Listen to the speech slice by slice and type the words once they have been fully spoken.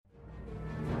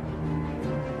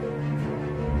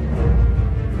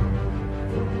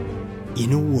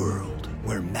In a world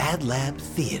where Mad Lab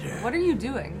Theater... What are you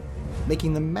doing?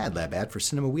 Making the Mad Lab ad for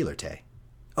Cinema Wheelertay.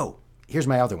 Oh, here's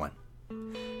my other one.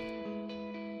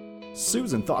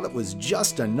 Susan thought it was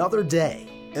just another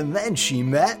day, and then she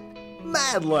met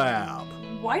Mad Lab.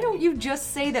 Why don't you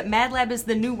just say that Mad Lab is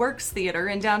the New Works Theater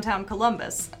in downtown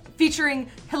Columbus, featuring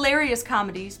hilarious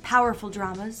comedies, powerful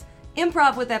dramas,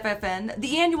 improv with FFN,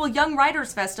 the annual Young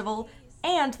Writers Festival,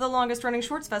 and the longest-running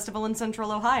shorts festival in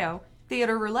Central Ohio,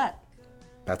 Theater Roulette.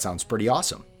 That sounds pretty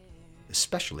awesome,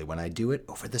 especially when I do it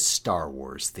over the Star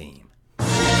Wars theme.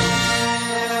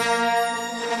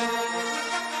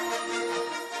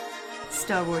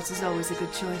 Star Wars is always a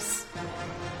good choice.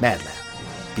 Mad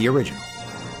Lab, the original.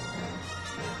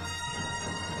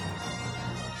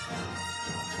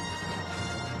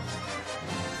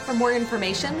 For more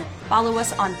information, follow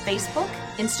us on Facebook,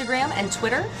 Instagram, and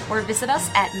Twitter, or visit us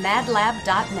at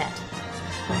madlab.net.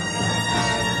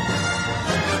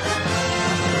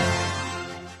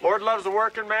 Lord loves a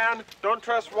working man. Don't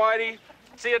trust Whitey.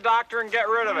 See a doctor and get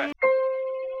rid of it.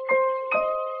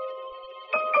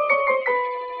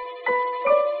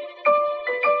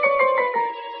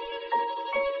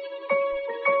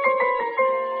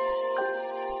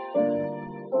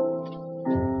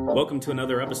 Welcome to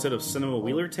another episode of Cinema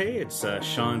Wheelertay. It's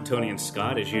Sean, Tony, and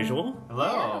Scott as usual.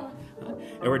 Hello.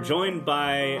 And we're joined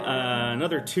by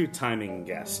another two-timing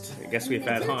guest. I guess we've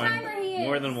had on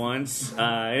more than once. He's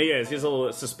a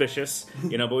little suspicious,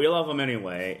 but we love him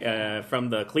anyway.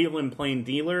 From the Cleveland Plain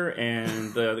Dealer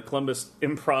and the Columbus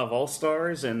Improv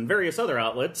All-Stars and various other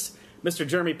outlets, Mr.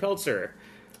 Jeremy Peltzer.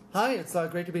 Hi, it's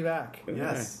great to be back.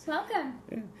 Yes. Welcome.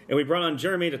 Yeah. And we brought on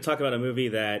Jeremy to talk about a movie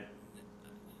that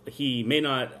he may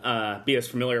not be as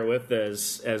familiar with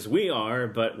as we are,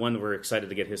 but one we're excited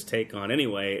to get his take on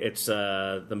anyway. It's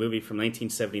the movie from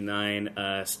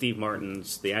 1979, Steve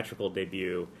Martin's theatrical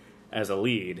debut as a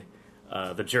lead,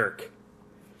 The Jerk.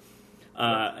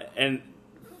 And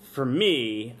for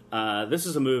me, this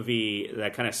is a movie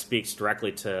that kind of speaks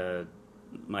directly to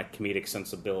my comedic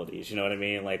sensibilities. You know what I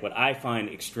mean? Like, what I find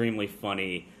extremely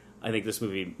funny, I think this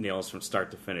movie nails from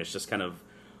start to finish. Just kind of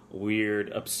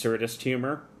weird, absurdist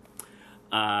humor.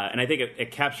 And I think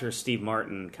it captures Steve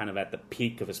Martin kind of at the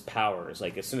peak of his powers.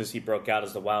 Like, as soon as he broke out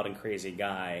as the wild and crazy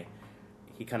guy,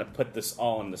 he kind of put this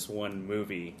all in this one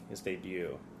movie, his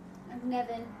debut.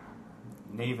 Naven,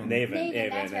 Naven,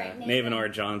 that's right. Naven R.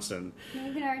 Johnson.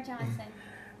 Naven R. Johnson.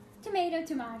 Tomato.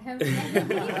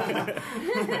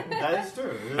 That is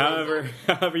true.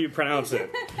 However you pronounce it.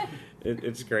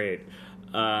 It's great.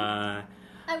 Did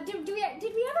we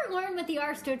ever learn what the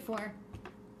R stood for?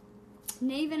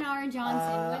 Naven R. Johnson.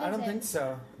 What is I don't it? think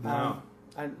so. No.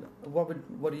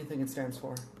 What do you think it stands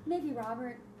for? Maybe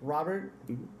Robert. Robert?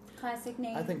 Classic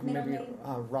name. I think middle maybe name.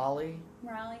 Raleigh.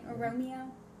 Raleigh or Romeo.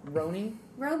 Roni?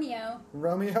 Romeo.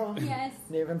 Romeo? Yes.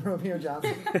 Naven Romeo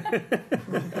Johnson.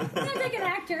 Sounds like an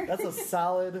actor. That's a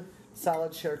solid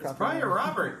sharecropper. It's probably a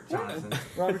Robert Johnson.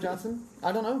 Robert Johnson?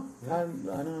 I don't know. Yeah. I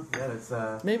don't know. Yeah, it's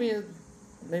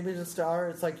Maybe just R.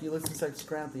 It's like Ulysses S.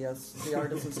 Grant. The R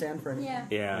doesn't stand for anything.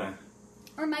 Yeah.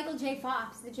 Or Michael J.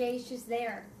 Fox. The J is just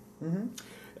there. Mm-hmm.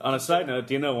 On a side note,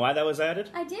 do you know why that was added?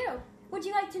 I do. Would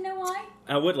you like to know why?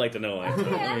 I would like to know why.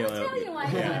 Okay, I will tell you why,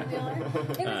 Yeah. John Wheeler.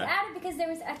 It was added because there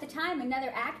was, at the time,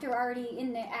 another actor already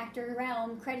in the actor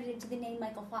realm credited to the name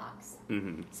Michael Fox.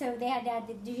 Mm-hmm. So they had to add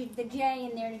the J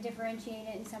in there to differentiate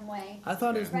it in some way. I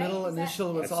thought his middle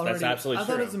initial was already... That's absolutely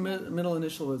true. I thought his middle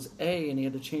initial was A, and he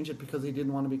had to change it because he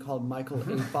didn't want to be called Michael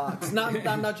A. Fox.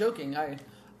 I'm not joking.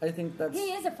 I think that's...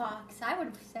 He is a fox. I would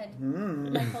have said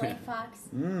Michael A. Fox.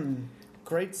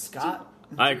 Great Scott.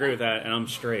 I agree with that, and I'm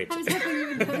straight. I was hoping you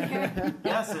would go there.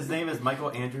 yes, his name is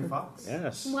Michael Andrew Fox.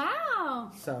 Yes.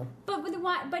 Wow. So,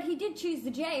 But he did choose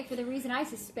the J for the reason I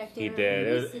suspected. He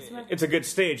did. It's a good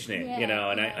stage name, Yeah,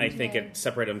 and yeah, I think J. it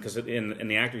separated him because in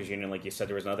the Actors Union, like you said,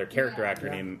 there was another character actor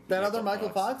named that other Michael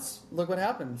Fox, look what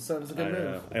happened. So it was a good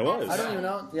move. It was. I don't even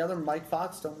know. The other Mike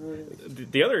Fox don't really...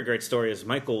 The other great story is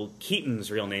Michael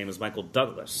Keaton's real name is Michael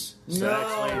Douglas. So that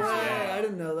explains, I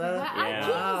didn't know that.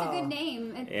 Keaton's a good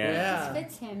name. It just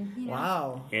fits him. You know?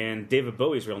 Wow. And David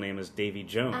Bowie's real name is Davy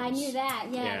Jones. I knew that.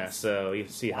 Yes. Yeah, so you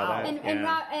see how that.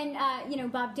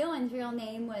 And Bob Dylan's real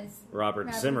name was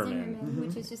Robert Zimmerman.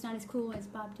 which is just not as cool as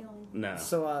Bob Dylan. No.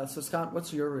 So Scott,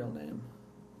 what's your real name?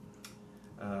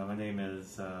 My name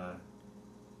is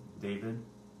David.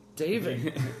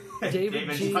 David.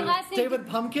 David G. David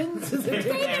Pumpkins? Is it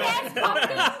David has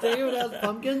pumpkins. David has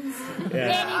pumpkins?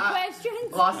 Any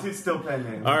questions? Lawsuit's still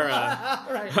pending. Our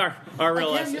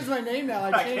real I can't use my name now.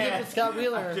 I changed it to Scott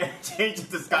Wheeler. I can't change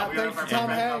it to Scott Wheeler. Thanks to Tom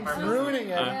Hanks ruining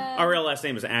it. Our real last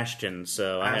name is Ashton,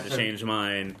 so I had to change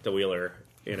mine to Wheeler.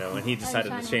 and he decided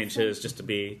Sean to change Astin? his just to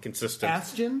be consistent.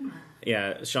 Aston?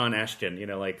 Yeah, Sean Ashton,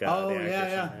 like Oh, the actor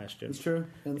yeah. Sean Ashton. It's true.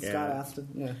 And Scott Yeah. Aston,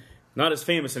 yeah. Not as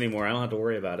famous anymore. I don't have to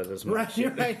worry about it as much. Right,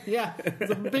 you're right, yeah.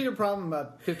 It's a bigger problem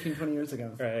about 15, 20 years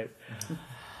ago. Right.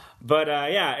 But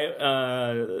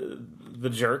The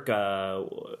Jerk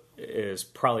is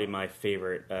probably my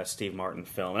favorite Steve Martin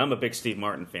film. And I'm a big Steve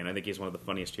Martin fan. I think he's one of the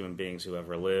funniest human beings who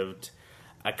ever lived.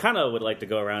 I kind of would like to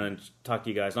go around and talk to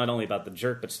you guys not only about The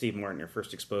Jerk, but Steve Martin, your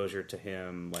first exposure to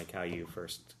him, like how you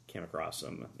first came across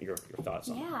him, your thoughts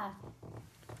on him. Yeah.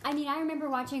 I mean, I remember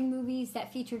watching movies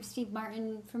that featured Steve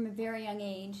Martin from a very young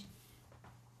age.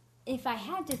 If I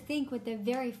had to think what the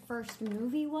very first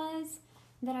movie was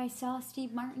that I saw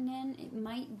Steve Martin in, it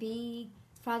might be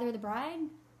Father of the Bride.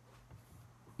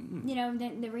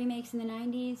 The remakes in the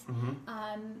 90s.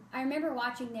 I remember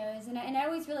watching those, and I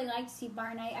always really liked Steve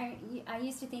Martin. I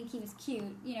used to think he was cute.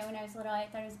 When I was little, I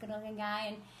thought he was a good-looking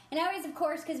guy. And I always, of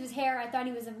course, because of his hair, I thought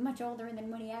he was much older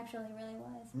than what he actually really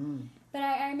was. But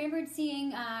I remembered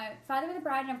seeing Father of the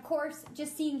Bride, and of course,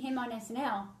 just seeing him on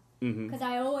SNL. Because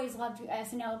I always loved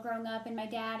SNL growing up, and my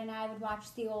dad and I would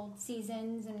watch the old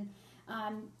seasons, and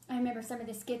I remember some of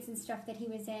the skits and stuff that he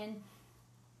was in.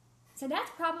 So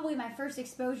that's probably my first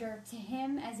exposure to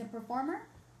him as a performer.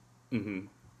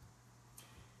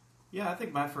 Yeah, I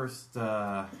think my first,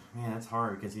 it's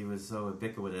hard because he was so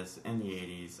ubiquitous in the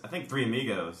 80s. I think Three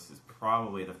Amigos is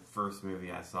probably the first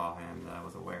movie I saw him that I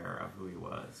was aware of who he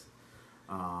was.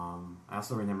 I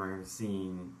also remember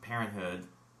seeing Parenthood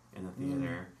in the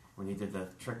theater when he did the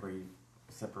trick where he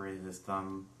separated his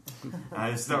thumb.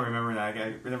 I just don't remember that.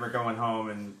 I remember going home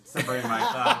and separating my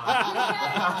thumb.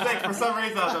 I think for some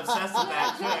reason I was obsessed with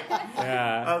that trick.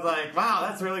 Yeah. I was like, wow,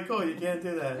 that's really cool. You can't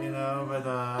do that, but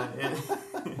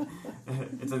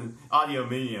it's an audio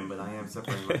medium, but I am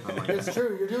separating my thumb like that. It's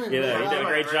true, you're doing Yeah, you did a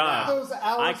great job. Those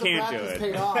hours I can't of do practice it.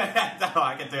 paid off. No,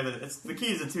 I can do it. It's the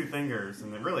keys of two fingers,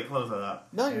 and they really close it up.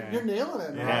 No, you're nailing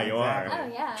it. Yeah, man. You are.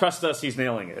 exactly. Oh, yeah. Trust us, he's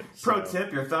nailing it. Pro So.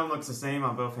 tip: your thumb looks the same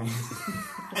on both hands.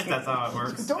 That's how it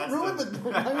works. Don't That's ruin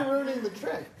I'm ruining the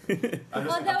trick. I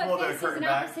just Although pulled it the faces curtain in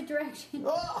back. opposite direction.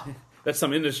 Oh. That's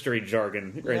some industry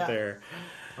jargon right Yeah. there.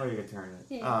 Oh, you can turn it.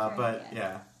 Yeah, you can turn but it,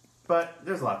 yeah. But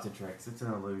there's lots of tricks. It's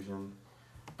an illusion.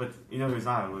 But you know who's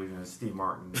not an illusion? Is Steve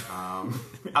Martin.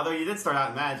 Although you did start out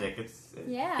in magic,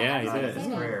 Yeah, Yeah, I he was did. gonna It's say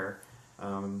that. rare.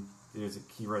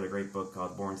 He wrote a great book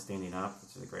called Born Standing Up,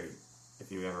 which is a great.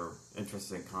 If you're ever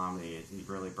interested in comedy, he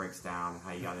really breaks down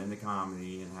how he got into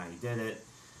comedy and how he did it.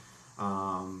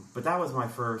 But that was my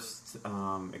first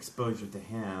exposure to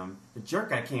him. The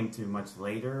Jerk I came to much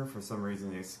later. For some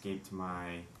reason, it escaped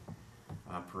my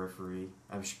periphery.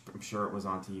 I'm sure it was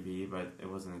on TV, but it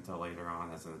wasn't until later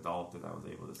on as an adult that I was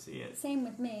able to see it. Same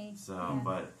with me. So,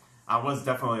 but I was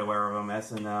definitely aware of him.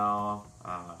 SNL,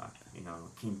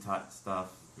 King Tut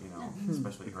stuff,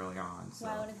 especially early on. So.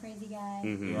 Wild and crazy guy.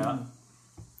 Yeah.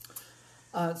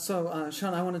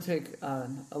 Sean, I want to take a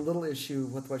little issue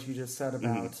with what you just said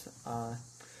about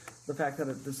the fact that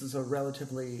this is a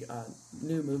relatively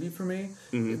new movie for me.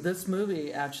 This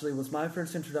movie actually was my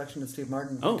first introduction to Steve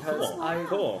Martin Oh, because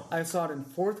cool. I saw it in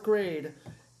 4th grade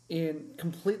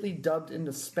completely dubbed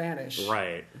into Spanish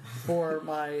Right. for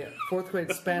my 4th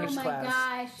grade Spanish Oh my class.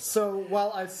 gosh. So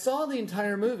while I saw the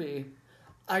entire movie,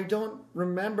 I don't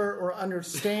remember or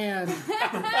understand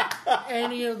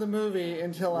any of the movie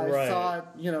until I Right. saw it,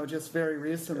 just very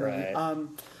recently. Right.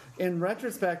 In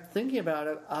retrospect, thinking about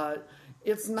it,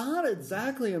 it's not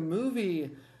exactly a movie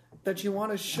that you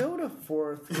want to show to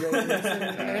 4th graders in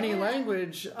any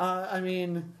language. I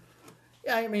mean,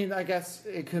 I guess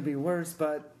it could be worse,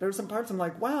 but there's some parts I'm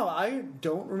like, wow, I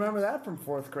don't remember that from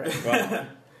 4th grade.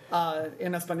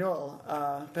 In Espanol,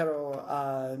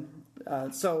 the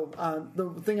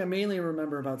thing I mainly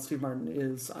remember about Steve Martin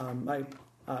is my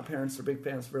parents are big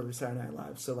fans of early Saturday Night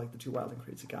Live, so like the Two Wild and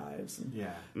Crazy Guys and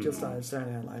just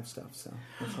Saturday Night Live stuff. So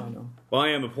that's what I know. Well, I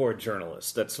am a poor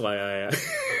journalist. That's why I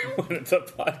went into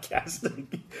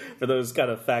podcasting for those kind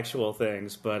of factual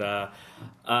things. But No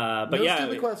yeah,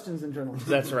 stupid questions in journalism.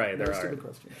 that's right. There No are. stupid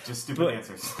questions. Just stupid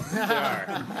answers.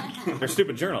 They're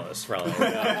stupid journalists, probably.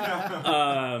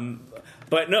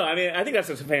 But no, I mean, I think that's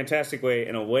a fantastic way,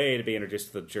 in a way, to be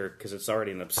introduced to The Jerk, because it's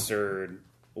already an absurd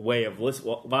way of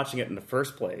watching it in the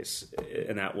first place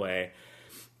in that way.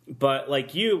 But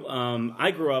like you,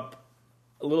 I grew up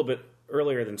a little bit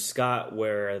earlier than Scott,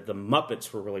 where the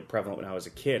Muppets were really prevalent when I was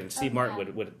a kid, and Steve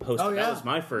Martin would post. Oh, yeah. That was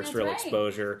my first That's real right.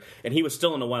 exposure, and he was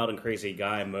still in the Wild and Crazy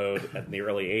Guy mode in the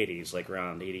early '80s, like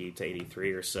around '80 to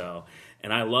 '83 or so.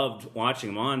 And I loved watching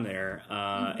him on there.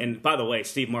 And by the way,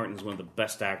 Steve Martin's one of the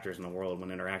best actors in the world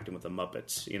when interacting with the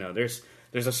Muppets. You know, there's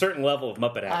a certain level of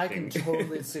Muppet I acting. can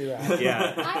totally see that.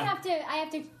 Yeah. I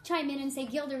have to chime in and say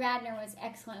Gilda Radner was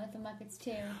excellent with the Muppets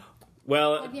too.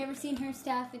 Well, Have you ever seen her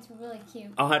stuff? It's really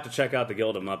cute. I'll have to check out the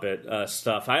Gilda Muppet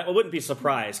stuff. I wouldn't be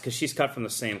surprised because she's cut from the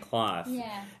same cloth.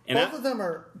 Yeah. And Both of them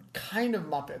are kind of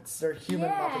Muppets. They're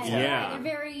human Muppets. Yeah. They're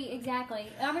very exactly.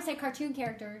 Almost like cartoon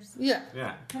characters Yeah.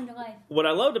 Yeah. come to life. what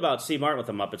I loved about Steve Martin with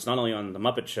the Muppets, not only on the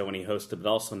Muppet Show when he hosted, but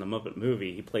also in the Muppet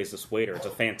movie, he plays this waiter. It's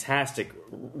a fantastic,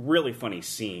 really funny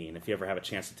scene. If you ever have a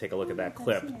chance to take a look at that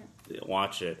clip,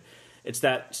 watch it. It's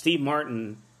that Steve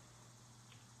Martin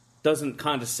doesn't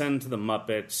condescend to the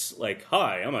Muppets like,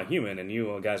 hi, I'm a human and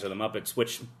you guys are the Muppets,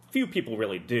 which few people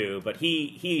really do, but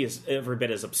he is every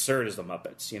bit as absurd as the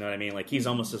Muppets, you know what I mean? Like, he's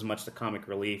almost as much the comic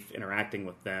relief interacting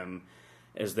with them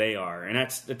as they are, and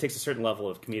it takes a certain level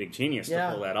of comedic genius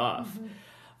to pull that off.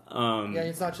 Yeah,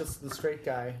 he's not just the straight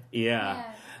guy.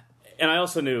 Yeah. And I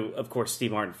also knew, of course,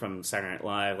 Steve Martin from Saturday Night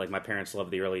Live. Like, my parents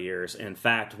loved the early years. In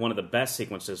fact, one of the best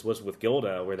sequences was with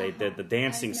Gilda, where they did the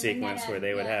dancing sequence where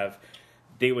they would have...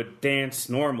 They would dance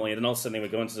normally, and then all of a sudden they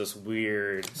would go into this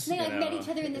weird... They like met each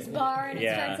other in this bar, and it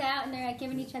Yeah. starts out, and they're like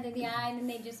giving each other the eye, and then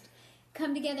they just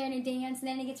come together in a dance, and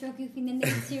then it gets real goofy, and then they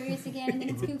get serious again, and then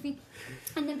it's goofy.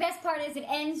 And the best part is it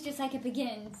ends just like it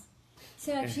begins.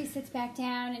 So like, she sits back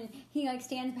down, and he like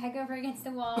stands back over against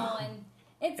the wall, and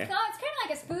it's kind of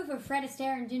like a spoof of Fred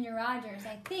Astaire and Ginger Rogers,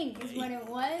 I think, is what it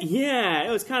was. Yeah, it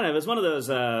was one of those,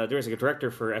 there was a director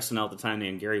for SNL at the time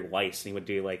named Gary Weiss, and he would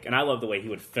do and I love the way he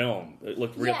would film. It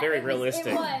looked very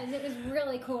realistic. It was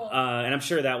really cool. And I'm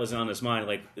sure that was on his mind.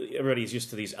 Like, everybody's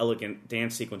used to these elegant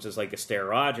dance sequences like Astaire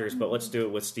Rogers, but let's do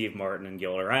it with Steve Martin and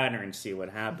Gilda Radner and see what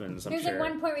happens. There's like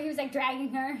one point where he was like dragging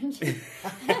her. And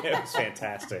It was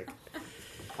fantastic.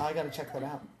 I gotta check that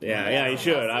out. Yeah, you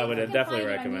should. I would You can definitely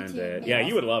find it on recommend YouTube. it. Yeah. Yeah,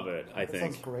 you would love it, I That think.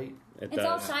 sounds great. it's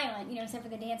all silent, except for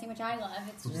the dancing, which I love.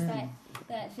 It's just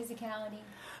that physicality.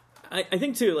 I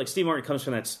think, too, like, Steve Martin comes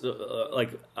from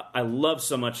that, I love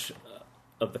so much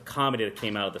of the comedy that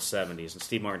came out of the 70s, and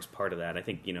Steve Martin's part of that. I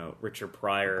think, Richard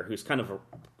Pryor, who's kind of a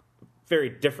very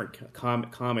different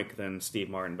comic than Steve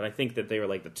Martin, but I think that they were,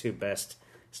 like, the two best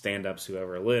stand-ups who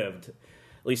ever lived,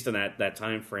 at least in that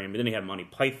time frame. But then you had Monty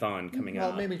Python coming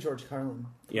out. Well, maybe George Carlin.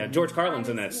 Yeah, George Carlin's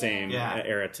in that same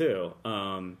era, too.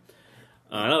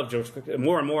 I love George.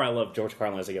 More and more, I love George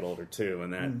Carlin as I get older too,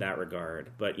 in that regard.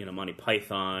 But Monty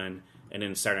Python, and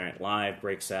then Saturday Night Live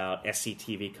breaks out.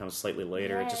 SCTV comes slightly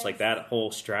later. It's just like that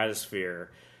whole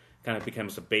stratosphere kind of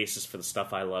becomes the basis for the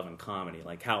stuff I love in comedy,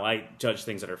 like how I judge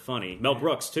things that are funny. Mel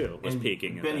Brooks too was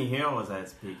peaking. Benny Hill was at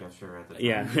its peak, I'm sure, at the time.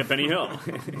 Yeah, Benny Hill.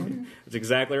 That's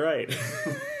exactly right.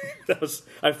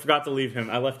 I forgot to leave him.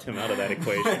 I left him out of that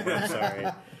equation. I'm sorry.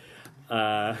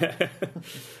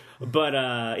 But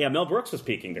Mel Brooks was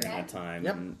peaking during that time.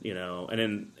 Yep. And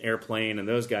then Airplane and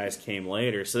those guys came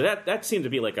later. So that seemed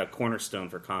to be like a cornerstone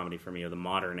for comedy for me, of the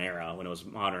modern era when it was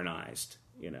modernized.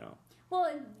 Well,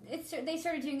 they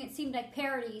started doing it. Seemed like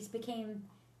parodies became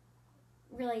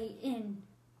really in,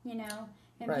 and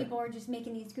Right. people were just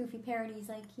making these goofy parodies,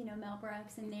 like Mel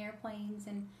Brooks and the Airplanes,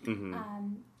 and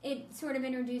it sort of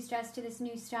introduced us to this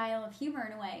new style of humor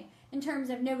in a way. In terms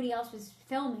of nobody else was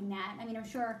filming that. I mean, I'm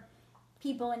sure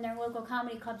people in their local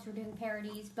comedy clubs were doing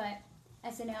parodies, but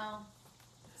SNL.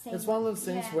 It's one of those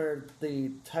things where the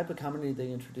type of comedy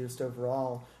they introduced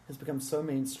overall has become so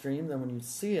mainstream that when you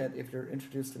see it, if you're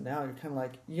introduced to it now, you're kind of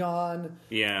like, yawn.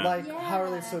 Yeah. How are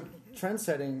they so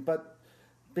trend-setting? But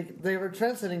they were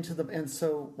trend-setting to them and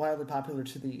so wildly popular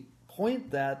to the point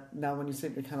that now when you see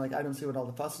it, you're kind of like, I don't see what all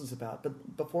the fuss is about.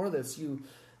 But before this,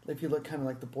 if you look kind of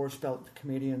like the Borscht Belt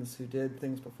comedians who did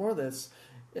things before this,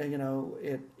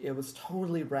 it was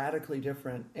totally radically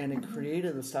different, and it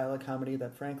created a style of comedy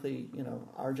that, frankly,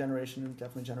 our generation and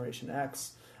definitely Generation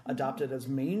X adopted as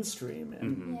mainstream,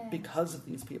 and because of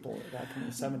these people back in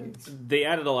the 70s. They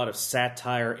added a lot of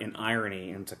satire and irony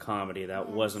into comedy that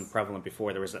wasn't prevalent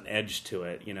before. There was an edge to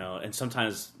it, and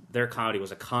sometimes their comedy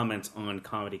was a comment on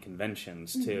comedy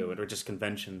conventions, too, or just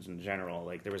conventions in general.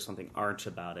 Like, there was something arch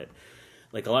about it.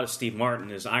 Like, a lot of Steve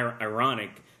Martin is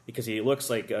ironic because he looks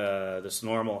like this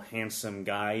normal, handsome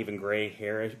guy, even gray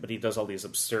hair, but he does all these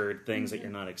absurd things that you're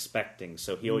not expecting.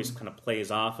 So he always kind of plays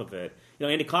off of it.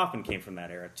 Andy Kaufman came from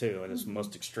that era, too, and is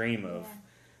most extreme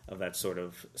of that sort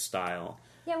of style.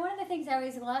 Yeah, one of the things I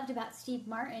always loved about Steve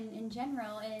Martin in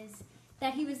general is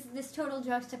that he was this total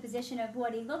juxtaposition of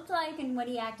what he looked like and what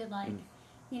he acted like.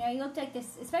 You know, he looked like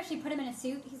this, especially put him in a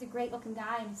suit. He's a great looking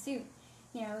guy in a suit.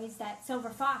 You know, he's that silver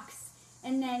fox.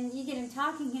 And then you get him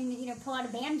talking and, you know, pull out a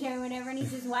banjo or whatever, and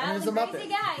he's this wild he's and a crazy Muppet.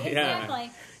 guy.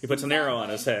 Exactly. He puts an arrow on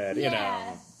his head, you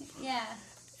know. Yeah.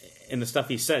 And the stuff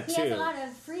he said, He too. has a lot of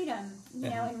freedom, you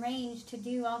know, and range to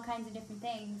do all kinds of different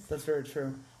things. That's very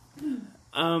true.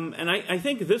 And I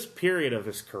think this period of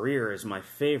his career is my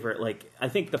favorite. Like, I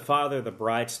think the Father, the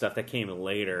Bride stuff that came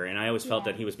later, and I always felt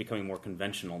Yeah. that he was becoming more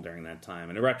conventional during that time.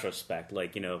 And in retrospect,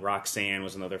 like, you know, Roxanne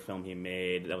was another film he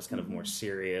made that was kind of more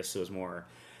serious. It was more...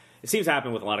 It seems to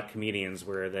happen with a lot of comedians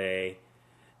where they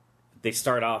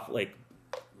start off, like,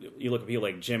 you look at people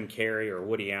like Jim Carrey or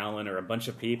Woody Allen or a bunch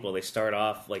of people, they start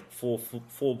off like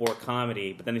full-bore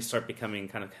comedy, but then they start becoming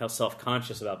kind of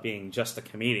self-conscious about being just a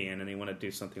comedian, and they want to do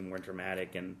something more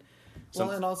dramatic. And Well,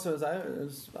 and also, as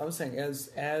I was saying,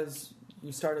 as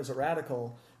you start as a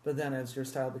radical, but then as your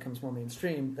style becomes more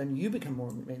mainstream, then you become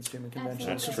more mainstream and conventional.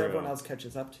 That's Because true. everyone else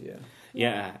catches up to you.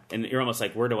 yeah, and you're almost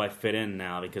like, where do I fit in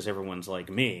now? Because everyone's like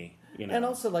me, you know. And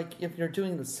also, like, if you're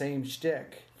doing the same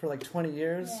shtick for like 20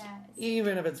 years, Yeah.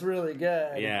 even if it's really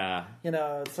good, yeah. you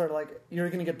know, it's sort of like you're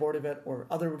going to get bored of it, or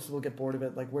others will get bored of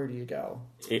it. Like, where do you go?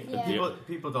 Yeah.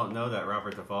 People don't know that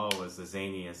Robert Duvall was the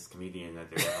zaniest comedian that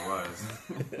there ever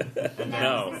was.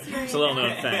 No, it's a little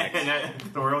known fact. And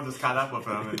the world just caught up with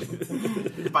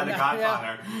him by The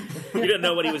Godfather. You didn't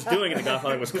know what he was doing in The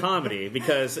Godfather was comedy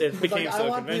because it became Like, I so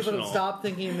want people conventional. to stop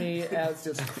thinking of me as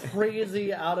this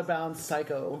crazy, out-of-bounds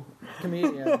psycho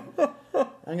comedian.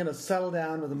 I'm going to settle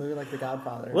down with a movie like The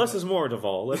Godfather. Less is more,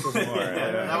 Duvall. Less is more.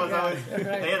 That was always,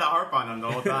 they had a harp on him the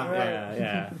whole time.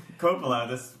 yeah. Coppola,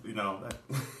 this, you know.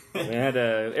 We had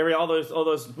all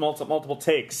those multiple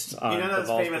takes. On You know those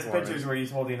Duvall's famous performance. pictures where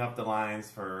he's holding up the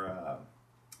lines for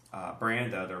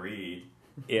Brando to read?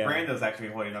 Yeah. Brando's actually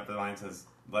holding up the line that says,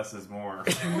 less is more.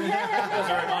 As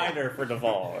a reminder for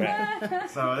Duvall. Right?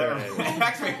 So there,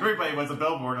 actually everybody was a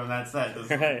billboard on that set. Just,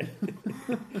 Right.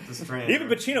 just trying Even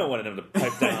Pacino wanted him to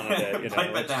pipe down a bit. You know,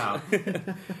 pipe it down.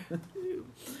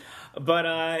 But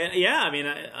yeah, I mean,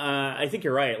 I think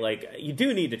you're right. Like, you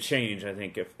do need to change. I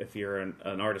think if you're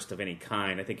an artist of any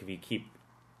kind, I think if you keep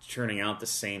churning out the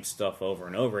same stuff over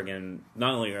and over again,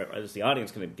 not only is the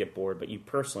audience going to get bored, but you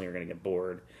personally are going to get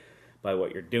bored by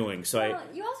what you're doing. So Well,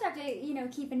 you also have to, you know,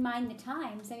 keep in mind the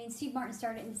times. I mean, Steve Martin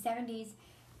started in the 70s.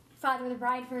 Father of the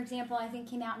Bride, for example, I think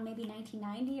came out in maybe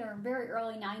 1990 or very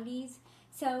early 90s.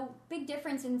 So big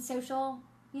difference in social,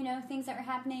 you know, things that were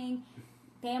happening.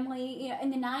 Family, you know, in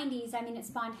the 90s, I mean, it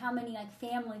spawned how many, like,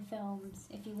 family films,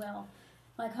 if you will.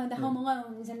 Like the Home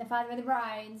Alones and the Father of the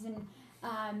Brides. And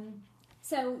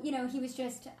so, you know, he was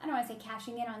just, I don't want to say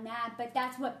cashing in on that, but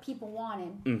that's what people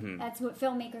wanted. Mm-hmm. That's what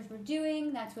filmmakers were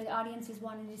doing. That's what audiences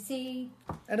wanted to see.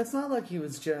 And it's not like he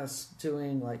was just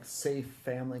doing, like, safe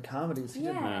family comedies. He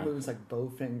Yeah. did movies like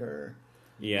Bowfinger.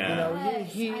 yeah, You know,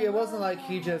 Yes, he I it wasn't love like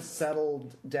he that. just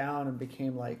settled down and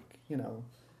became, like, you know,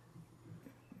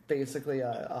 basically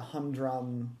a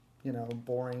humdrum, you know,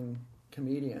 boring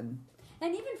comedian.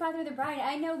 And even Father of the Bride,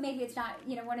 I know maybe it's not,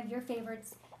 you know, one of your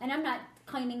favorites, and I'm not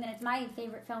claiming that it's my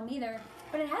favorite film either,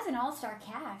 but it has an all-star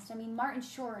cast. I mean, Martin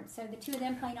Short, so the two of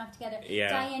them playing off together. Yeah.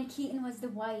 Diane Keaton was the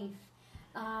wife.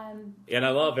 and I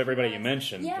love everybody you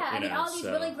mentioned. Yeah, you I mean, know, all these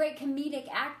so. really great comedic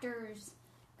actors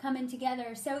coming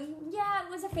together. So, yeah, it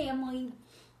was a family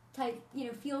type, you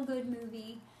know, feel-good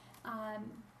movie.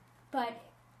 But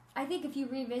I think if you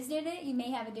revisited it, you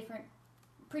may have a different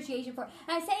appreciation for it.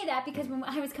 And I say that because when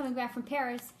I was coming back from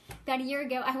Paris about a year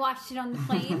ago, I watched it on the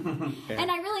plane, and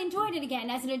I really enjoyed it again.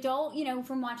 As an adult, you know,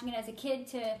 from watching it as a kid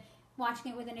to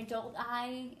watching it with an adult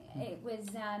eye, it was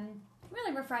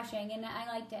really refreshing, and I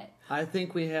liked it. I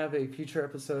think we have a future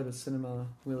episode of Cinema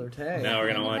Wheeler Tay. Now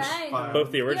we're gonna watch Right.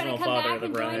 both the You original gotta come Father back of the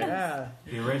and join Bride. us.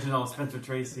 Yeah. The original Spencer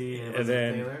Tracy and And Elizabeth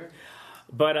then- Taylor.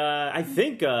 But I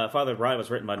think Father of the Bride was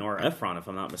written by Nora Ephron, if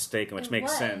I'm not mistaken, which It makes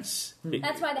was. sense.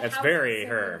 That's why the That's house very is so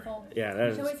her. beautiful. Yeah, that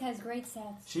She is. always has great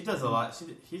sets. She does a lot.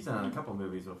 He's done a couple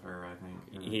movies with her, I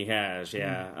think. He has,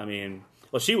 yeah. I mean,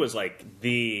 well, she was like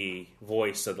the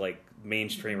voice of like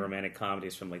mainstream romantic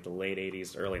comedies from like the late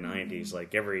 '80s, early '90s.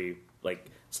 Like every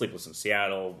Sleepless in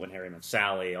Seattle, When Harry Met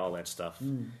Sally, all that stuff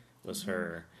was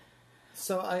her.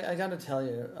 So I got to tell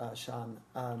you, Sean,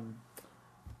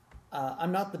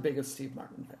 I'm not the biggest Steve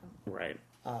Martin fan. Right.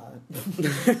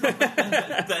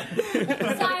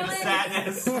 Silence.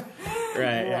 Sadness.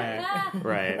 Right. Ah.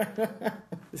 Right.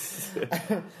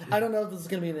 I don't know if this is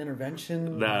going to be an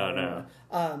intervention. No.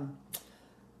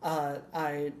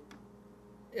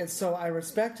 So I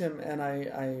respect him, and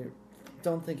I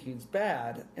don't think he's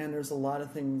bad. And there's a lot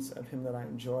of things of him that I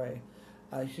enjoy.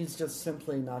 he's just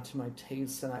simply not to my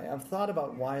taste, and I've thought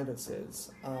about why this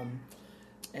is,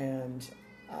 and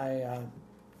I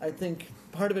think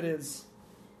part of it is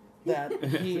that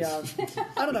he I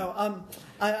don't know.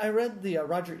 I read the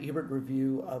Roger Ebert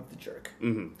review of The Jerk,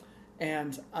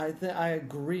 and I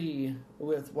agree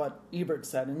with what Ebert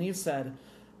said, and he said.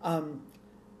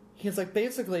 He's like,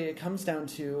 basically, it comes down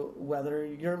to whether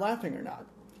you're laughing or not.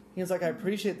 He's like, I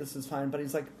appreciate this is fine, but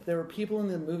he's like, there were people in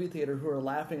the movie theater who were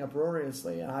laughing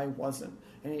uproariously, and I wasn't.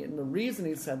 And the reason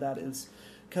he said that is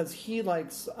because he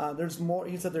likes, there's more,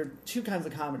 he said there are two kinds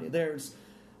of comedy. There's,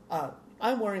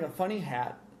 I'm wearing a funny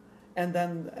hat, and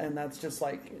that's just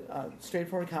like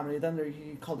straightforward comedy. Then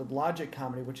he called it logic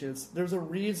comedy, which is, there's a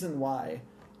reason why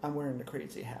I'm wearing a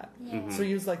crazy hat. Yeah. So he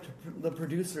used like the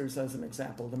Producers as an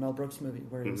example, the Mel Brooks movie,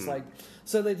 where it's like,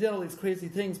 so they did all these crazy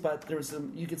things, but there was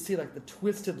you could see like the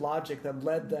twisted logic that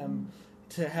led them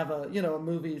to have a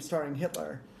movie starring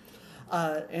Hitler.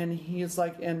 And he's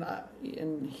like, and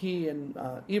he and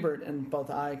Ebert and both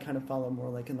I kind of follow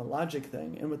more like in the logic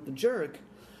thing. And with The Jerk,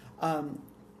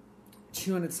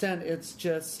 to an extent,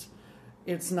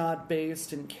 it's not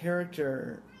based in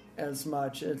character as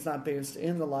much. It's not based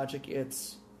in the logic.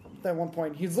 It's at one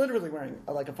point he's literally wearing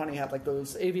like a funny hat, like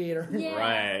those aviator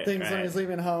things when he's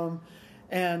leaving home.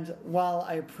 And while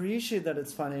I appreciate that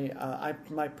it's funny,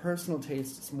 my personal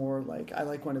taste is more like I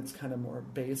like when it's kind of more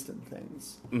based in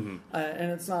things.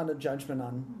 And it's not a judgment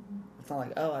on. It's not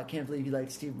like, oh, I can't believe you like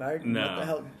Steve Martin. No. What the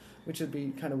hell? Which would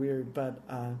be kind of weird, but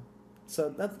so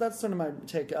that's sort of my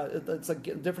take. It's like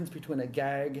a difference between a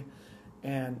gag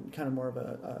and kind of more of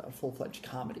a full-fledged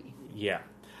comedy. Yeah.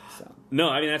 So. No,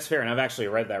 I mean, that's fair, and I've actually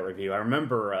read that review. I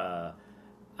remember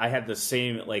I had the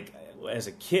same, like, as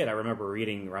a kid, I remember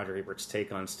reading Roger Ebert's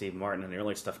take on Steve Martin and the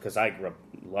early stuff, because I grew up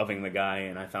loving the guy,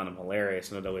 and I found him hilarious,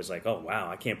 and it was always like, oh, wow,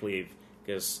 I can't believe,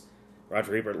 because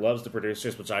Roger Ebert loves The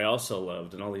Producers, which I also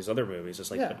loved, and all these other movies.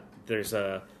 It's like, but there's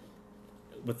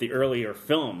with the earlier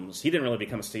films, he didn't really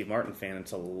become a Steve Martin fan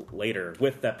until later,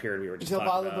 with that period we were just talking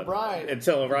about. Until Father the Bride.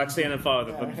 Until Roxanne and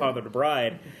Father the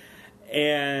Bride.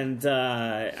 And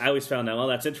I always found that, well,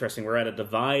 that's interesting. We're at a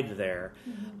divide there.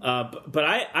 But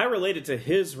I related to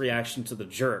his reaction to The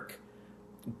Jerk,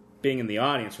 being in the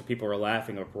audience where people were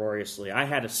laughing uproariously. I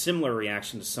had a similar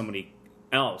reaction to somebody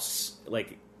else,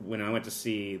 like when I went to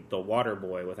see The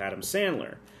Waterboy with Adam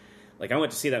Sandler. Like, I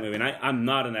went to see that movie, and I'm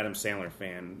not an Adam Sandler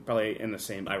fan. Probably in the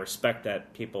same... I respect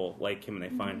that people like him and they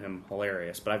find him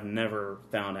hilarious, but I've never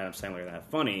found Adam Sandler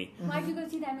that funny. Why'd you go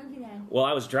see that movie then? Well,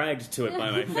 I was dragged to it by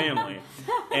my family.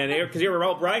 And because they were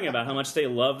all bragging about how much they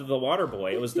loved The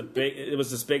Waterboy. It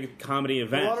was this big comedy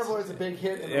event. The Waterboy is a big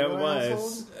hit in the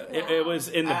household. It was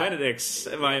in the Benedicts.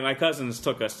 My cousins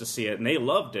took us to see it, and they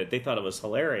loved it. They thought it was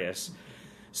hilarious.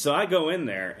 So I go in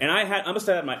there, and I must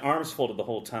have had my arms folded the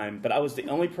whole time, but I was the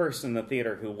only person in the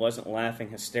theater who wasn't laughing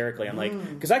hysterically. I'm like,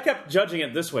 because I kept judging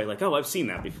it this way, like, oh, I've seen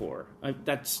that before.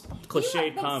 That's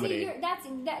cliche comedy.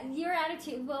 See, your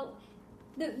attitude. Well,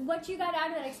 what you got out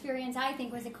of that experience, I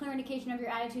think, was a clear indication of your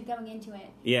attitude going into it.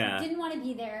 Yeah. You didn't want to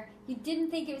be there. You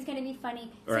didn't think it was going to be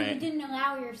funny, so you didn't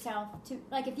allow yourself to.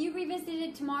 Like, if you revisited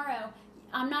it tomorrow,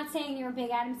 I'm not saying you're a big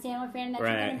Adam Sandler fan, that you're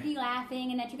going to be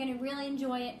laughing and that you're going to really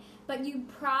enjoy it, but you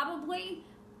probably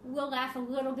will laugh a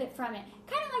little bit from it.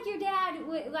 Kind of like your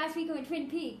dad last weekend with Twin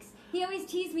Peaks. He always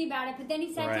teased me about it, but then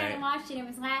he sat down and watched it and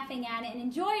was laughing at it and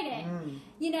enjoyed it.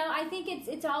 You know, I think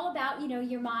it's all about,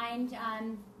 your mind.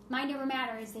 Mind over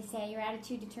matter, as they say. Your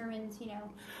attitude determines,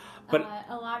 but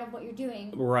a lot of what you're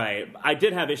doing. Right. I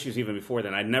did have issues even before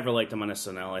then. I never liked him on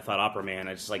SNL. I thought Opera Man,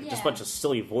 just a bunch of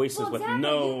silly voices with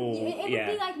no... It would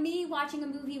be like me watching a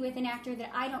movie with an actor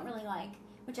that I don't really like,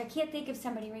 which I can't think of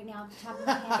somebody right now off the top of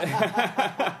my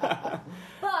head.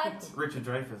 But... Richard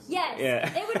Dreyfuss. Yes.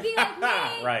 Yeah. It would be like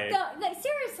me. Right.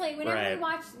 Seriously, whenever we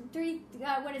watch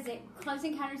Close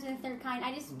Encounters of the Third Kind,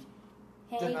 I just...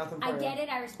 Hey, I get it,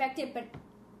 I respect it, but...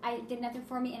 I did nothing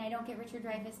for me, and I don't get Richard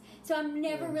Dreyfuss. So I'm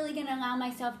never really going to allow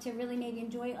myself to really maybe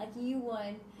enjoy it like you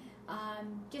would,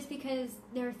 just because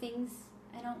there are things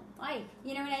I don't like.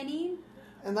 You know what I mean?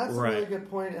 And that's a really good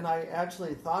point, and I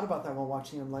actually thought about that while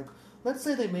watching him. Like, let's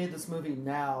say they made this movie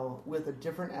now with a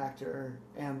different actor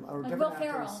or different Will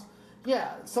actress. Ferrell.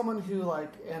 Yeah, someone who,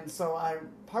 and so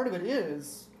part of it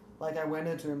is, I went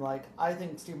into him I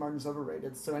think Steve Martin's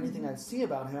overrated, so anything I see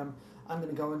about him, I'm going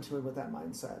to go into it with that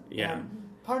mindset. Yeah. And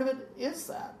part of it is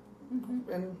that,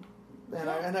 and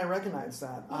I recognize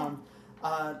that.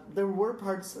 Yeah. There were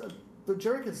parts. The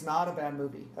Jerk is not a bad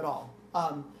movie at all,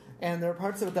 and there are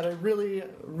parts of it that I really,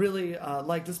 really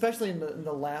liked, especially in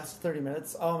the last 30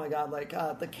 minutes. Oh my god,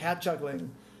 the cat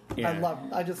juggling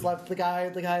I just loved the guy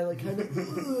like kind of,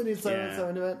 and he's so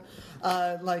into it.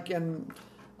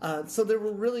 So there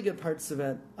were really good parts of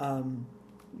it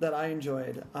that I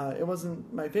enjoyed. It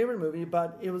wasn't my favorite movie,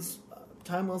 but it was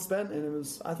time well spent, and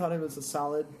I thought it was a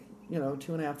solid,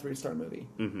 2.5, 3-star movie,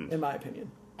 in my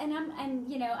opinion. And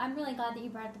I'm really glad that you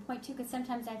brought up the point too, because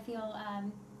sometimes I feel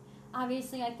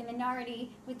obviously like the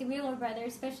minority with the Wheeler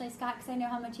brothers, especially Scott, because I know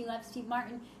how much you love Steve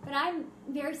Martin. But I'm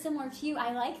very similar to you.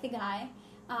 I like the guy.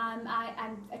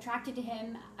 I'm attracted to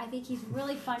him. I think he's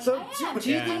really funny. So do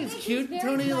you think he's cute,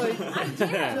 Tony? Like, I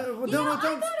do.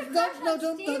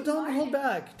 Don't hold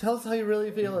back. Tell us how you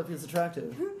really feel if he's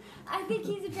attractive. I think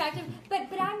he's attractive, but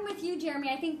I'm with you, Jeremy.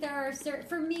 I think there are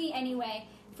for me anyway.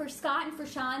 For Scott and for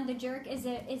Sean, The Jerk is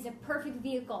a perfect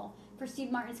vehicle for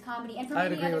Steve Martin's comedy, and for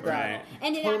many other people. That.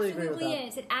 And totally it absolutely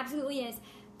is. It absolutely is.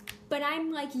 But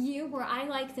I'm like you, where I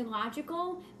like the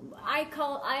logical. I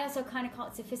also kind of call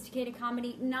it sophisticated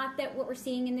comedy. Not that what we're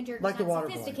seeing in The Jerk like is not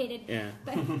the sophisticated. Yeah.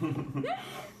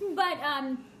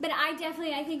 But I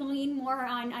definitely think lean more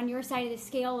on your side of the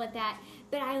scale with that.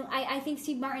 But I think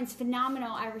Steve Martin's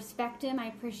phenomenal. I respect him. I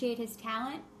appreciate his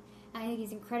talent. I think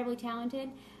he's incredibly talented.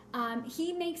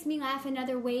 He makes me laugh in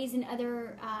other ways in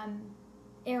other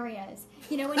areas.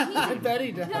 When he I bet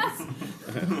he does.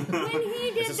 when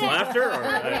he did Is this that, laughter? Or,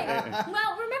 okay.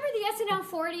 Well, remember the SNL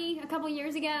 40 a couple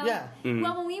years ago? Yeah. Mm-hmm.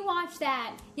 Well, when we watched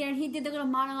that, he did the little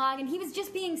monologue, and he was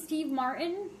just being Steve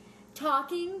Martin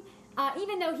talking.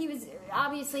 Even though he was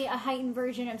obviously a heightened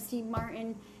version of Steve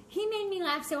Martin, he made me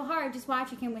laugh so hard just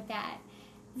watching him with that.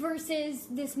 Versus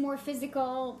this more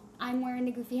physical, I'm wearing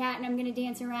the goofy hat and I'm going to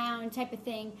dance around type of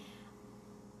thing.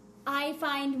 I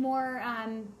find more,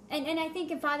 and I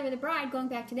think in Father of the Bride, going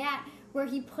back to that, where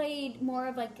he played more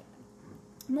of like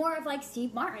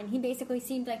Steve Martin. He basically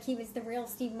seemed like he was the real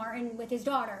Steve Martin with his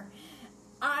daughter.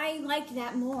 I liked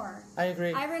that more. I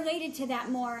agree. I related to that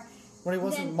more. When he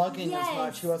wasn't mugging as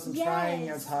much, he wasn't trying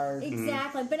as hard.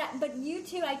 Exactly. But you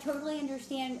two, I totally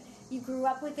understand. You grew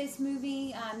up with this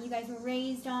movie. You guys were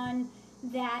raised on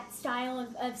that style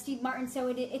of Steve Martin, so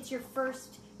it's your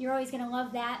first. You're always going to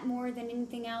love that more than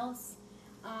anything else.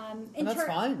 And that's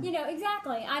fine.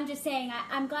 Exactly. I'm just saying,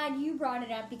 I'm glad you brought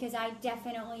it up because I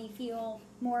definitely feel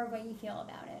more of what you feel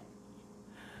about it.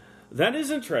 That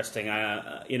is interesting.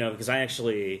 Because I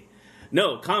actually...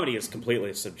 No, comedy is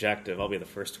completely subjective. I'll be the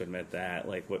first to admit that.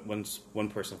 Like, what one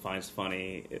person finds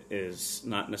funny is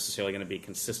not necessarily going to be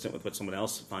consistent with what someone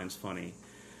else finds funny.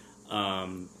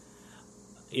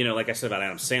 Like I said about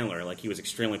Adam Sandler, like, he was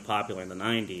extremely popular in the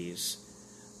 90s,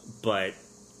 but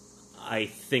I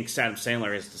think Adam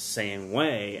Sandler is the same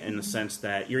way in the sense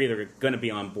that you're either going to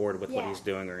be on board with what he's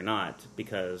doing or not,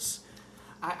 because...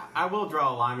 I will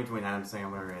draw a line between Adam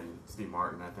Sandler and Steve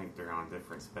Martin. I think they're on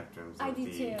different spectrums I of do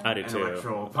the too. I do too.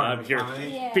 intellectual part of the comedy.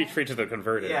 Yeah. Preach to the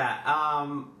converted.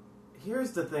 Yeah.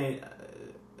 Here's the thing.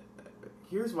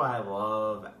 Here's why I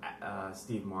love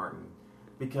Steve Martin,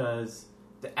 because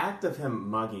the act of him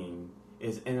mugging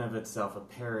is in of itself a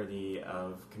parody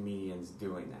of comedians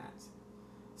doing that.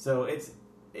 So it's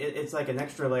like an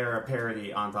extra layer of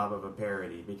parody on top of a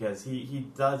parody, because he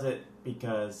does it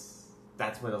because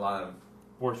that's what a lot of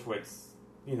Borchwitz,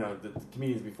 the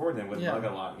comedians before them would mug a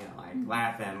lot, like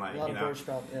laughing, like, a lot of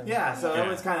Borchfeld, so it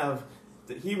was kind of,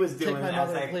 he was doing Take my it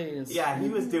mother, as like, please. he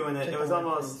was doing it. Take It was my mother,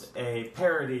 almost a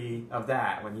parody of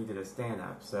that when he did a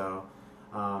stand-up. So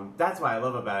that's what I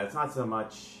love about it. It's not so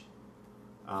much.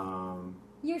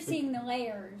 You're seeing the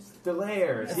layers. The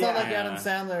layers. It's not like Adam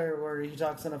Sandler where he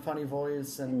talks in a funny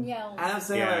voice and yells. Adam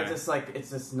Sandler, it's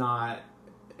just not.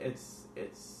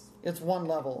 It's one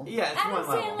level. Yeah, it's Adam one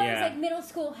level. Sandler is like middle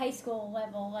school, high school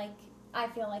level. Like I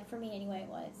feel like for me anyway, it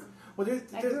was. Well,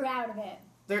 I grew out of it.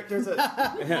 There's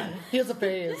a. He has a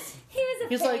phase.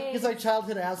 He's like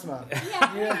childhood asthma.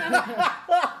 Yeah.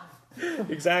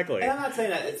 Exactly. And I'm not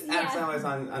saying that it's Adam Sandler's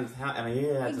on. I mean, he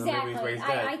had some movies where he's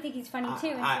dead. I think he's funny too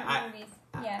in certain movies.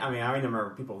 Yeah. I mean, I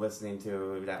remember people listening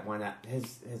to that one,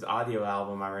 his audio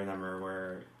album. I remember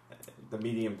where the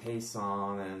medium pace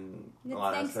song and The a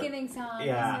lot Thanksgiving of stuff. song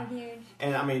Yeah, is so huge.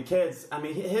 and I mean, kids. I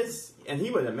mean, and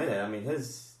he would admit it. I mean,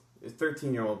 his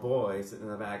 13-year-old boy sitting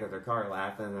in the back of their car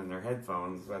laughing in their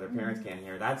headphones while their parents can't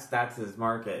hear. That's his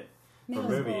market for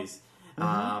movies.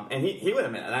 And he would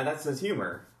admit it. That's his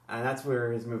humor, and that's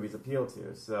where his movies appeal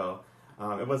to. So.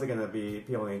 It wasn't going to be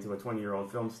appealing to a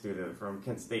 20-year-old film student from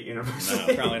Kent State University.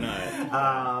 No, probably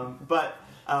not. But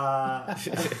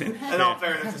in all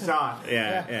fairness to Sean,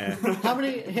 yeah. How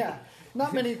many? Yeah.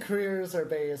 Not many careers are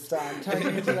based on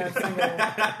turning into that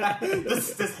single.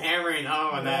 This hammering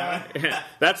home and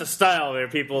That's a style there,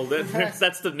 people.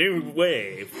 That's the new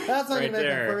wave. That's not right even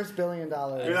there. the first $1 billion.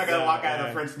 You're not gonna walk out of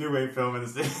a French New Wave film and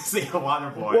see a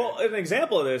Waterboy. Well, an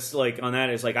example of this, like on that,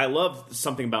 is like I loved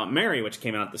Something About Mary, which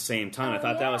came out at the same time. I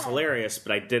thought that was hilarious,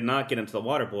 but I did not get into The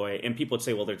Waterboy. And people would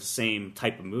say, well, they're the same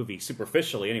type of movie,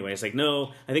 superficially. Anyway, it's like,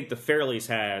 no, I think the Fairleys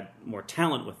had more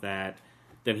talent with that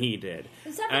than he did.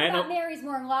 But Something About Mary's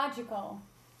more logical.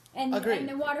 And the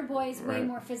Waterboy is way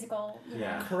more physical. You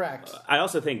know? Correct. I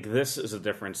also think this is a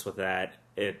difference with that.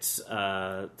 It's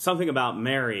Something About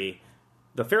Mary.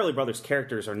 The Farrelly brothers'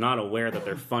 characters are not aware that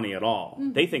they're funny at all.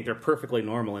 Mm-hmm. They think they're perfectly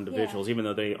normal individuals, even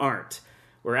though they aren't.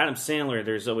 Where Adam Sandler,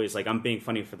 there's always like, I'm being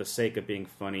funny for the sake of being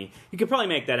funny. You could probably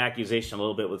make that accusation a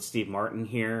little bit with Steve Martin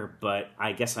here, but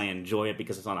I guess I enjoy it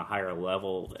because it's on a higher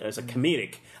level as a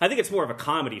comedic. I think it's more of a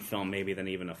comedy film maybe than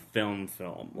even a film.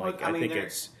 Like, I think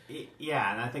it's...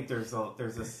 Yeah, and I think there's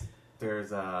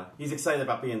he's excited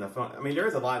about being the fun. I mean, there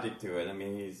is a logic to it. I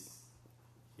mean,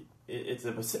 it's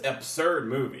an absurd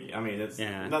movie. I mean,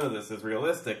 none of this is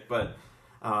realistic, but...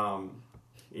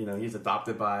 he's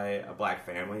adopted by a black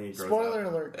family. He grows Spoiler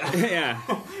up. alert. Yeah.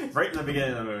 Right in the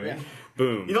beginning of the movie. Yeah.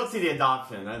 Boom. You don't see the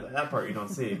adoption. That part you don't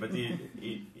see. But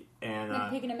picking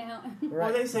him out.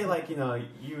 Well, they say, like,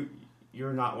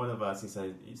 you're not one of us. He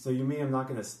said, so you mean I'm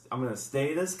going to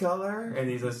stay this color? And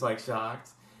he's just, like,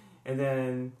 shocked. And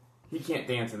then he can't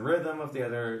dance in rhythm with the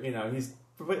other, he's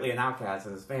completely an outcast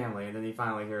in his family, and then he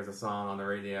finally hears a song on the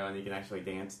radio and he can actually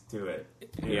dance to it.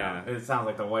 It sounds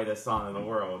like the whitest song in the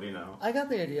world, I got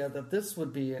the idea that this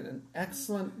would be an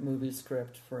excellent movie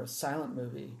script for a silent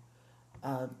movie.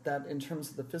 That in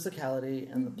terms of the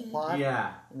physicality and the plot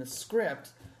and the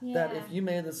script, that if you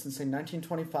made this in, say,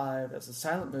 1925 as a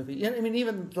silent movie, I mean,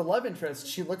 even the love interest,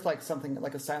 she looked like something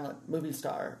like a silent movie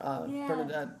star.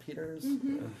 Bernadette Peters.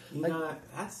 Mm-hmm.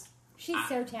 She's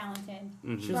so talented.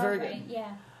 Mm-hmm. She's very good.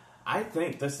 Yeah. I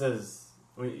think this is...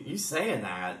 you saying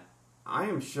that, I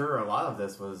am sure a lot of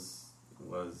this was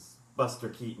Buster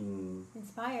Keaton...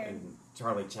 inspired. And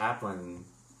Charlie Chaplin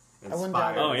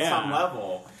inspired at some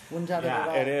level. Wouldn't doubt it at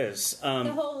all. It is.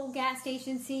 The whole gas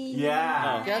station scene.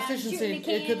 Yeah. Gas station scene,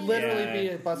 it could literally be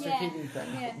a Buster Keaton thing.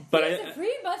 Yeah. But Here's a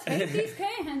free bus, take these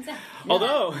cans.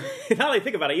 Although, now that I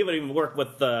think about it, even work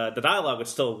with the dialogue would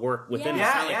still work within the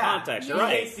silent context. He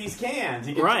Right. takes these cans.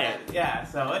 So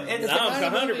It's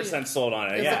I'm 100% sold on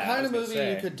it. It's Yeah, the kind of movie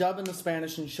you could dub into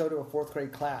Spanish and show to a 4th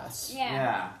grade class.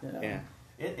 Yeah. Yeah.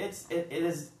 It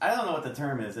is. I don't know what the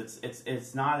term is.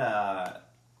 It's not a.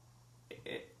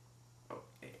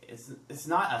 It's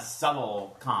not a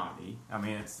subtle comedy. I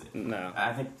mean, No.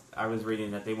 I think I was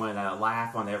reading that they wanted to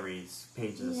laugh on every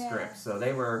page of the script, so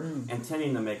they were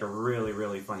intending to make a really,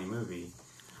 really funny movie.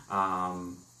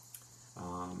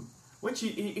 Which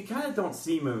you kind of don't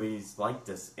see movies like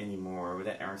this anymore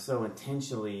that are so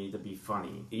intentionally to be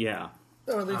funny. Yeah.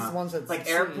 Or at least the ones that like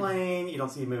Airplane. You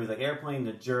don't see movies like Airplane,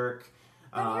 The Jerk.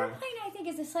 But Airplane, I think,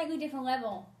 is a slightly different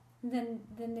level than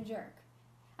The Jerk.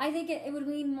 I think it would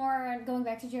lean more, going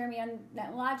back to Jeremy, on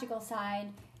that logical side.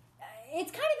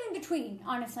 It's kind of in between,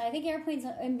 honestly. I think Airplane's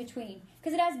in between.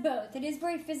 Because it has both. It is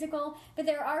very physical, but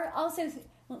there are also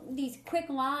these quick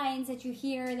lines that you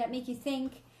hear that make you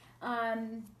think.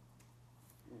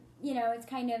 It's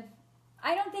kind of...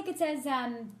 I don't think it's as, how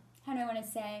do I want to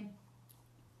say...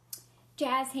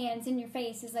 jazz hands in your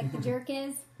face as like The Jerk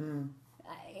is.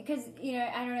 Because,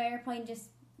 I don't know, Airplane just...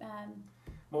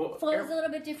 flows a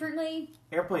little bit differently.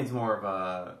 Airplane's more of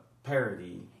a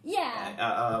parody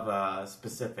of a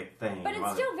specific thing. But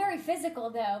it's still very physical,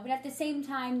 though. But at the same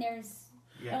time, there's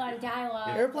a lot of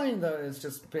dialogue. Airplane, though, is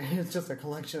just a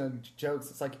collection of jokes.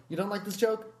 It's like, you don't like this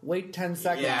joke? Wait 10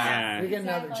 seconds. You get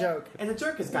another joke. And The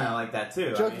Jerk is kind of like that,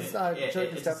 too. Jerk is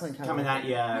definitely kind coming of at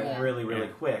you really, really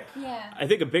quick. Yeah. I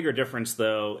think a bigger difference,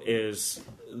 though, is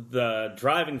the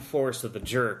driving force of The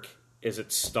Jerk is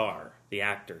its star, the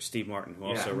actor, Steve Martin, who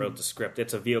also wrote the script.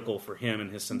 It's a vehicle for him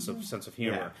and his sense of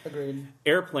humor. Yeah. Agreed.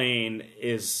 Airplane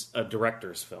is a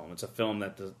director's film. It's a film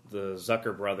that the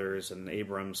Zucker brothers and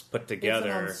Abrams put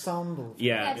together. It's an ensemble.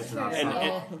 Yeah, That's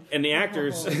true. and the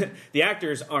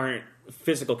actors aren't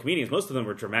physical comedians. Most of them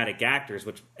were dramatic actors,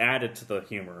 which added to the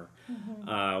humor.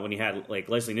 When you had, like,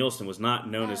 Leslie Nielsen was not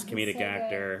known as a comedic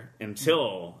actor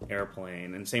until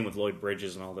Airplane, and same with Lloyd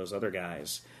Bridges and all those other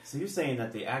guys. So you're saying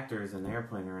that the actors in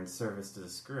Airplane are in service to the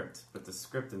script, but the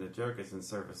script in The Jerk is in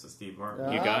service to Steve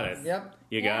Martin. You got it. Yep.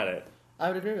 You got it. I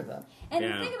would agree with that. And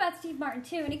the thing about Steve Martin,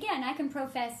 too, and again, I can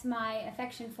profess my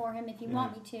affection for him if you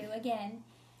want me to, again,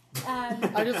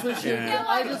 I just wish you. Yeah.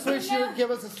 I just wish you would give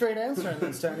us a straight answer on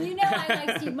this, Tony. You know I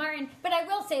like Steve Martin, but I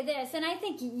will say this, and I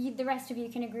think the rest of you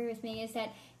can agree with me, is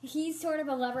that he's sort of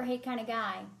a love-or-hate kind of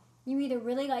guy. You either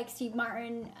really like Steve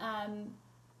Martin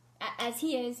as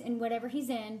he is in whatever he's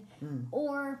in,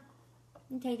 or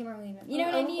you take him or leave him. You know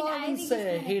what I mean? I wouldn't think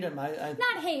say I he's hate him.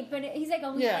 not hate, but he's like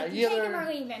a Yeah, you take either- him or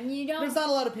leave him. You don't There's not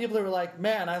a lot of people who are like,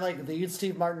 man, I like these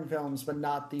Steve Martin films, but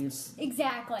not these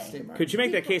exactly. Steve Martin. Could you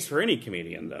make that case for any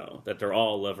comedian, though? That they're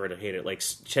all love or to hate it? Like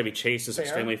Chevy Chase is Fair.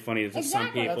 extremely funny to some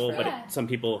Exactly. people, That's but fair. some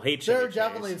people hate Chevy There are Chase.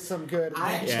 definitely some good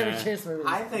Chevy Yeah. Chase movies.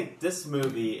 I think this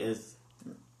movie is.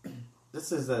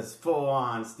 This is as full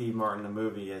on Steve Martin a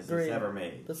movie as Agreed. he's ever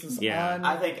made. This is Yeah. on.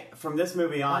 I think from this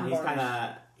movie on, he's Unvarnished.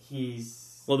 kind of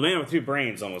he's. Well, the Man with Two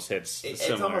Brains almost hits It's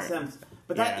similar. almost him,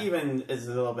 but that Yeah. even is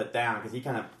a little bit down because he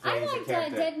kind of I plays liked a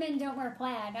character. Dead Men Don't Wear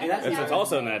Plaid. And that's- It's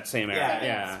also in that same era. Yeah.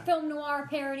 Yeah. It's film noir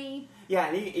parody. Yeah,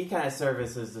 and he kind of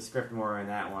services the script more in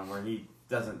that one where he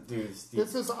doesn't do Steve.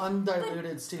 This is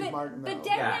undiluted Steve but, Martin, though. But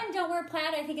Dead Yeah. Men Don't Wear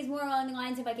Plaid, I think, is more along the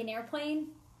lines of like an airplane.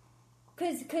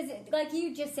 Because, like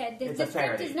you just said, the It's a script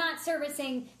parody. is not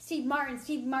servicing Steve Martin.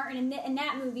 Steve Martin in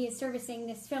that movie is servicing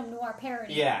this film noir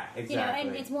parody. Yeah, You know, and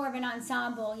exactly. it's more of an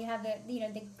ensemble. You have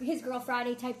his Girl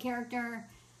Friday type character,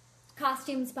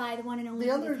 costumes by the one and only.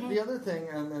 The Edith Head. other thing,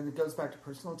 and then it goes back to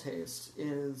personal taste,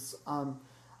 is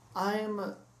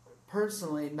I'm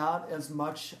personally not as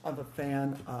much of a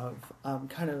fan of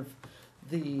kind of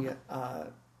the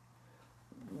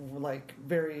like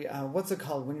very what's it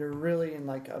called when you're really in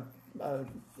like a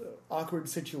awkward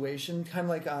situation, kind of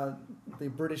like the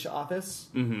British Office,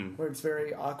 where it's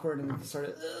very awkward and sort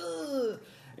of. Ugh.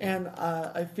 And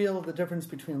I feel the difference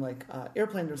between like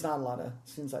Airplane. There's not a lot of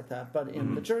scenes like that, but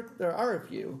in The Jerk there are a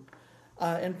few.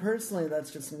 And personally, that's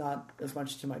just not as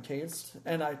much to my taste,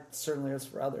 and I certainly is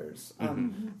for others.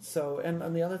 So,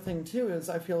 and the other thing too is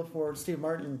I feel for Steve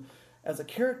Martin as a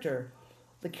character,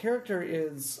 the character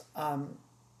is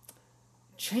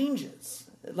changes.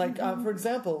 Like for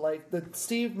example, like the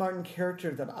Steve Martin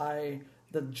character that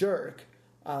the Jerk,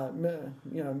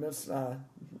 Miss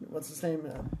what's his name?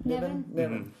 Nevin?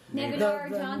 Nevin. Nevin R.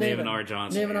 Johnson. Nevin R.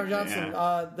 Johnson. Nevin R. Johnson.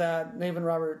 Yeah. That Nevin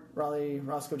Robert Raleigh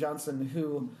Roscoe Johnson,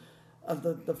 who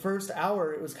the first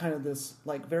hour it was kind of this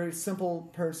like very simple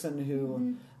person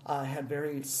who had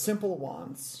very simple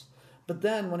wants. But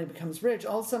then when he becomes rich,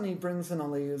 all of a sudden he brings in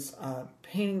all these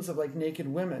paintings of like naked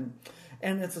women.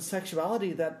 And it's a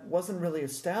sexuality that wasn't really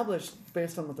established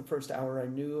based on what the first hour I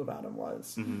knew about him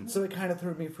was. So it kind of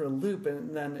threw me for a loop,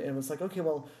 and then it was like, okay,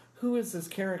 well, who is this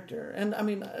character? And I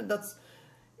mean,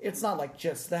 it's not like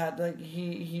just that. Like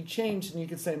he changed, and you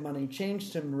could say money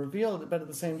changed him, revealed it, but at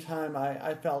the same time,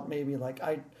 I felt maybe like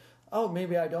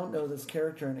maybe I don't know this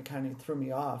character, and it kind of threw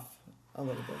me off a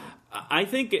little bit. I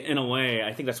think, in a way,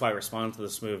 I think that's why I respond to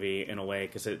this movie in a way,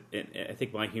 because I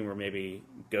think my humor maybe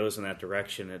goes in that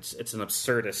direction. It's an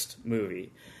absurdist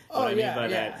movie. Oh, What I yeah, mean by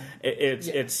yeah. that,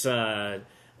 it's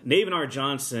Nevin R.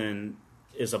 Johnson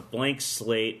is a blank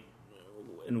slate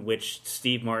in which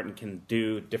Steve Martin can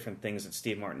do different things that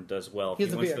Steve Martin does well. If He's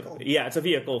he a wants vehicle. it's a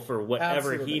vehicle for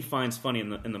whatever Absolutely. he finds funny in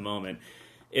the moment.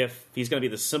 If he's going to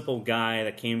be the simple guy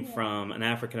that came from an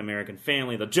African American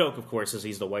family, the joke, of course, is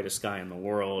he's the whitest guy in the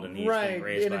world, and he's being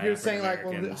raised and by if you're saying like,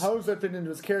 well, African-Americans. how does that fit into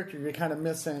his character? You're kind of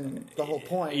missing the whole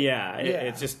point. Yeah,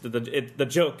 it's just the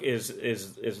joke is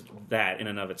that in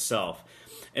and of itself.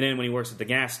 And then when he works at the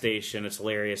gas station, it's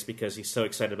hilarious because he's so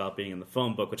excited about being in the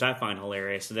phone book, which I find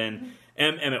hilarious. And then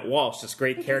Emmett Walsh, this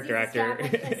great Because character he's actor.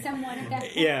 established as someone at that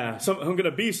point. Yeah, so I'm going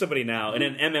to be somebody now. And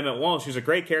then Emmett Walsh, who's a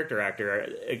great character actor,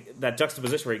 that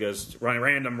juxtaposition where he goes,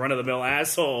 random, run-of-the-mill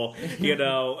asshole,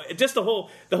 just the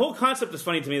whole concept is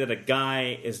funny to me that a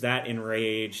guy is that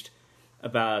enraged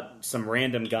about some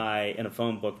random guy in a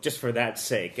phone book just for that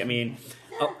sake. I mean,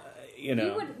 Do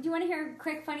you want to hear a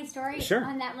quick funny story Sure.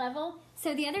 on that level?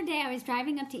 So the other day I was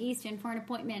driving up to Easton for an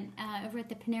appointment over at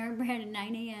the Panera Bread at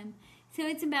 9 a.m. So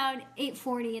it's about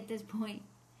 8:40 at this point.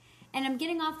 And I'm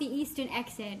getting off the Easton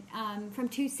exit from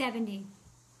 270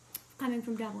 coming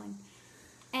from Dublin.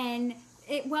 And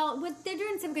they're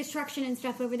doing some construction and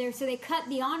stuff over there, so they cut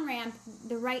the on-ramp,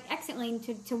 the right exit lane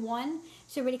to one,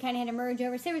 so everybody kind of had to merge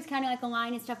over. So it was kind of like a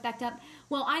line and stuff backed up.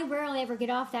 Well, I rarely ever get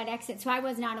off that exit, so I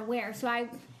was not aware. So I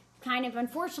kind of,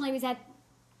 unfortunately, was at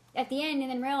the end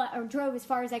and then drove as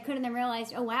far as I could and then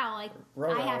realized, oh, wow, like,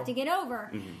 I have to get over.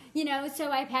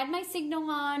 So I've had my signal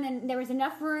on and there was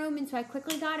enough room, and so I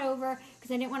quickly got over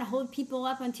because I didn't want to hold people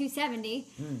up on 270.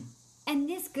 And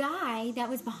this guy that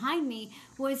was behind me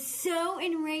was so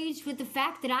enraged with the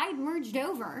fact that I had merged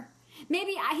over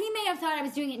Maybe he may have thought I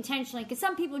was doing it intentionally, because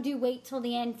some people do wait till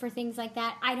the end for things like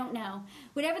that. I don't know.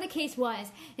 Whatever the case was,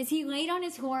 is he laid on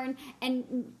his horn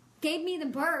and gave me the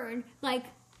bird, like,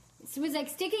 so it was like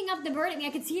sticking up the bird at me.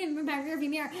 I could see him in my rearview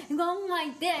mirror and going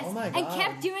like this, Oh my and God.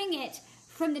 kept doing it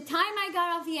from the time I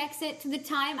got off the exit to the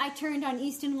time I turned on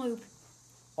Easton Loop.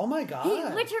 Oh my God. He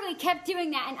literally kept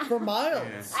doing that, and For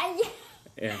miles.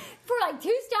 Yeah. for like 2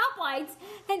 stoplights,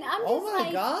 and I'm just Oh my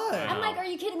like, God. I'm like, are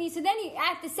you kidding me? So then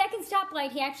at the second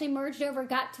stoplight, he actually merged over,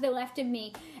 got to the left of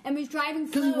me, and was driving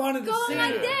 'Cause he slow, wanted to going see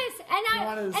like you. this, and He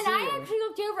wanted to see I you. actually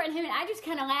looked over at him, and I just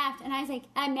kind of laughed, and I was like,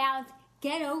 I mouthed,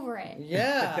 "Get over it."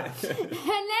 Yeah.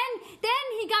 And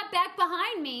then he got back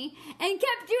behind me and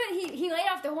kept doing. He laid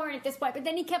off the horn at this point, but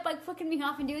then he kept like flicking me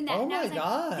off and doing that. Oh and I my was like,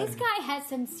 God. this guy has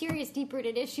some serious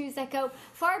deep-rooted issues that go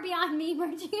far beyond me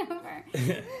merging over.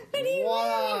 But he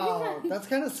Wow. That's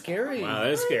kind of scary. Wow,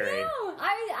 that is scary.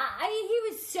 he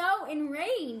was so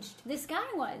enraged. This guy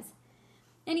was.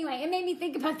 Anyway, it made me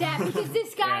think about that, because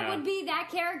this guy Yeah. would be that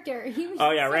character. He was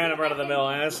Oh yeah, so random run of the mill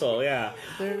enraged. asshole. Yeah.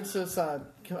 There's this, I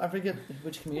forget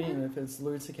which comedian, if it's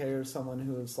Louis C.K. or someone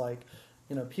who is like,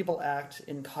 people act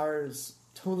in cars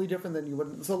totally different than you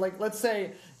would. So, like, let's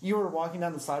say you were walking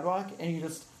down the sidewalk and you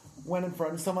just went in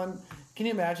front of someone. Can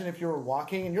you imagine if you were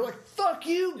walking and you're like, "Fuck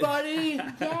you, buddy"?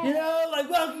 Like,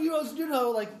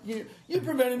 well, like you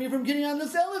prevented me from getting on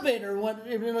this elevator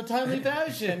in a timely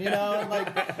fashion, and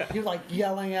like you're like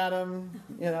yelling at him,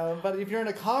 But if you're in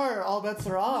a car, all bets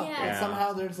are off, Yeah. and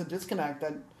somehow there's a disconnect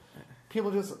that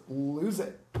people just lose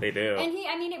it. They do. And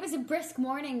it was a brisk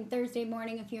morning, Thursday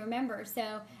morning, if you remember.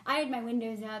 So I had my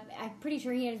windows up. I'm pretty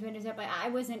sure he had his windows up, but I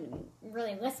wasn't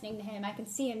really listening to him. I could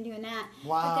see him doing that.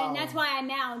 Wow. But then that's why I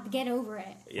mouthed, "Get over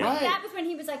it." Yeah. Right. That was when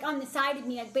he was like on the side of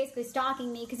me, like basically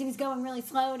stalking me, because he was going really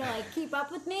slow to like keep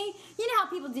up with me. You know how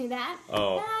people do that.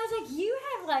 Oh. And I was like, you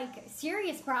have like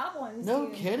serious problems. No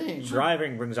dude. kidding.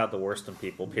 Driving brings out the worst in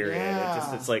people. Period.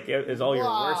 Yeah. It's like it's all your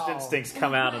worst Wow. instincts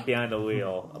come out behind the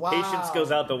wheel. Wow. Patience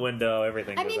goes out the window.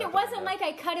 Everything. I goes mean, out it the wasn't window. like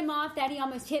I cut him off that he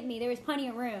almost hit me. There was plenty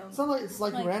of room. It's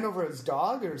like he Like- ran over his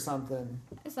dog or something.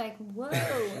 It's like, whoa.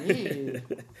 Gee.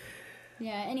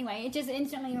 Yeah, anyway, it just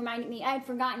instantly reminded me. I had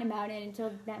forgotten about it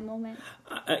until that moment.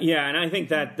 Yeah, and I think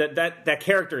that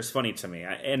character is funny to me,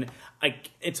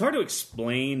 it's hard to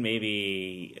explain,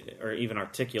 maybe, or even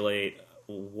articulate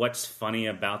what's funny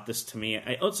about this to me.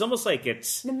 It's almost like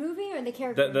it's The movie or the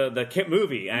character? the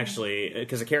movie, actually,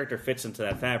 because the character fits into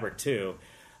that fabric too.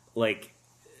 Like,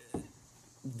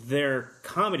 they're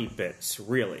comedy bits,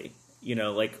 really.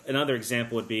 Like another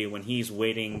example would be when he's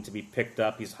waiting to be picked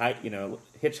up. He's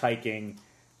hitchhiking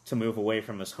to move away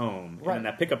from his home, Right. and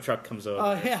then that pickup truck comes over,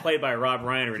 Oh, yeah. played by Rob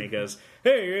Reiner, and he goes,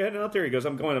 "Hey, you're heading out there?" He goes,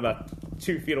 "I'm going about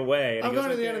 2 feet away." And he I'm goes,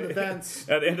 going to the "Okay." end of the fence.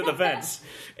 At the end of the fence,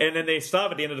 and then they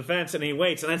stop at the end of the fence, and he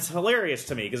waits, and that's hilarious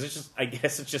to me because I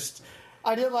guess it's just.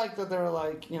 I did like that they were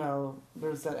like,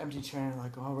 there's that empty chair, and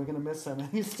like, oh, we're going to miss him. And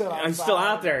he's still outside. I'm still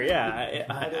out there, yeah.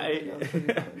 I didn't think that was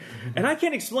pretty funny. And I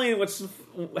can't explain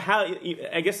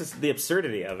I guess it's the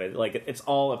absurdity of it. Like, it's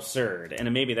all absurd.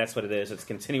 And maybe that's what it is. It's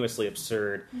continuously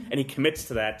absurd. And he commits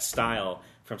to that style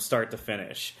from start to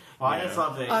finish. Well, I just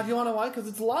love If you want to know why? Because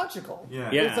it's logical. Yeah.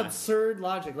 It's absurd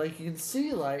logic. Like, you can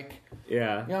see, like,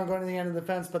 Yeah. I'm going to the end of the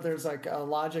fence, but there's, like, a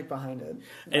logic behind it.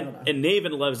 I don't know. And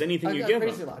Naven loves anything I've you got give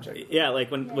crazy him. logic. Yeah,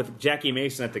 like with Jackie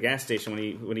Mason at the gas station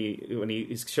when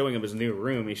he's showing him his new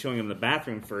room, he's showing him the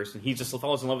bathroom first, and he just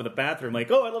falls in love with the bathroom. Like,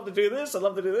 oh, I love to do this. I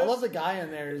love to do this. I love the guy in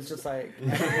there who's just like,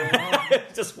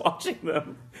 just watching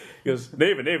them. He goes,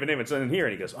 Naven, it's in here,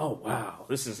 and he goes, oh wow,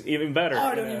 this is even better. oh,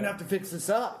 I don't even have to fix this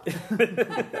up.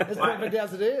 It's perfect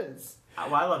as it is.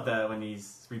 Well, I love that when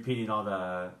he's repeating all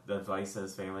the advice that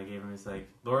his family gave him. He's like,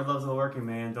 "Lord loves the working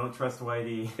man. Don't trust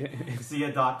Whitey. See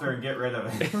a doctor and get rid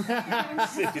of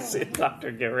it." See a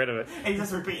doctor, get rid of it. And he's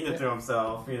just repeating it to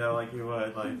himself, like he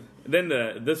would. Like, Then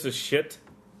this is shit,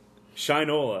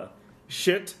 Shinola.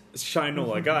 Shit,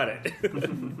 Shinola. Got it.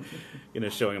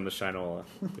 Showing him the Shinola.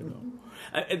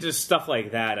 Just stuff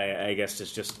like that, I guess,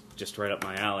 is just right up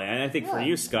my alley. And I think for Yeah.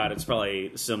 you, Scott, it's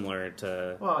probably similar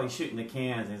to. well, he's shooting the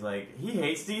cans. And he's like, he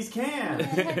hates these cans.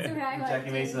 That's what I And like Jackie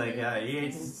too. Mason like, yeah, he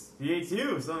hates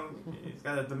you. He's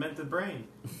got a demented brain.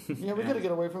 Yeah, we got to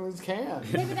get away from these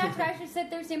cans. Maybe that's what I should have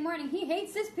said Thursday morning. He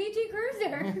hates this PT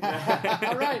Cruiser.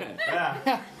 All right.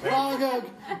 Yeah. I'll go,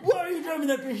 why are you driving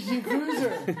that PC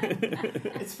Cruiser?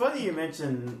 It's funny you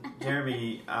mentioned,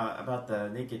 Jeremy, about the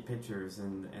naked pictures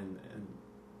and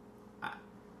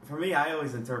for me, I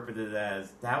always interpreted it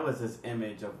as that was his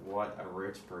image of what a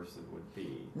rich person would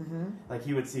be. Mm-hmm. Like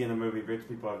he would see in the movie, rich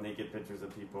people have naked pictures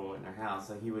of people in their house.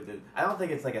 So he would. I don't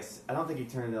think it's like I don't think he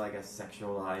turned into like a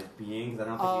sexualized being. 'Cause I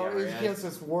don't think he ever he has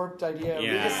this warped idea. Of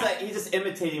Yeah. He's just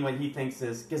imitating what he thinks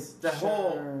is because the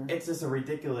whole. It's just a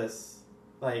ridiculous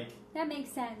like. That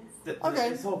makes sense. Okay,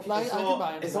 His whole, I can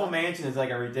buy into his whole that. mansion is like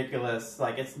a ridiculous.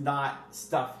 Like it's not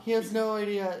stuff. He has no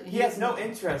idea. He has no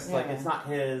interest. Like Yeah. it's not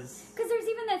his. Because there's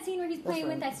even that scene where he's playing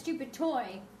right. with that stupid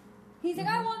toy. He's like,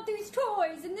 I want these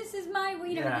toys, and this is my,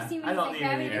 you know, Yeah, the scene I when he's don't like need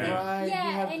grabbing it it. either. Right, Yeah,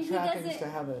 you have and he trappings doesn't. to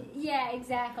have it. Yeah,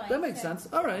 exactly. That makes So- sense.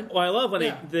 All right. Well, I love when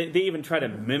Yeah. they even try to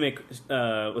mimic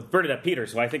with Bernadette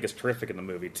Peters, who I think is terrific in the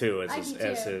movie too, I do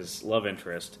as too. his love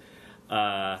interest.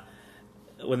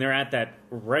 When they're at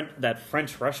that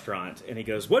French restaurant, and he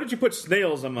goes, "What did you put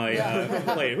snails on my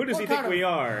plate? Who does he think we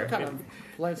are?" What kind of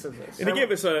place is this? And he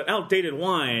gave us an outdated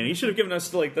wine. He should have given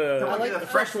us like the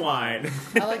fresh wine.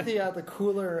 I like the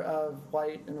cooler of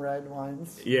white and red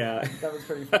wines. Yeah, That was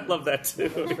pretty I funny. love that too.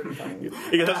 That was pretty funny.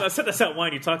 Because I said that's that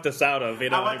wine you talked us out of.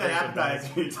 You know, I want when that he brings it back.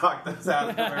 appetizer you talked us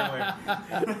out earlier.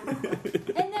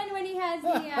 And then when he has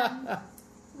the,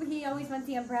 he always wants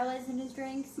the umbrellas in his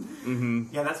drinks.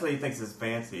 Yeah, that's what he thinks is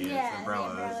fancy. Yeah, is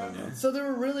umbrellas. the umbrellas. And, So there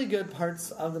were really good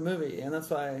parts of the movie, and that's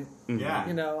why, yeah.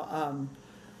 you know,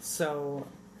 so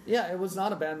yeah, it was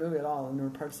not a bad movie at all, and there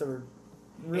were parts that were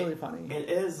really funny. It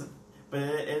is, but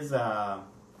it is. I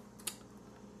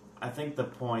think the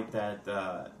point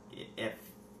that if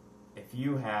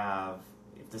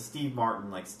the Steve Martin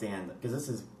like stand, because this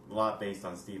is a lot based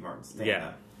on Steve Martin's stand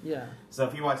up. Yeah. So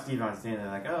if you watch Steve Martin stand up,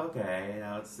 like, oh, okay, you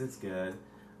know, it's good.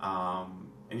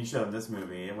 And you show him this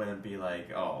movie, it wouldn't be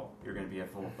like, oh, you're going to be a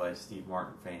full-fledged Steve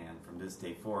Martin fan from this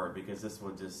day forward, because this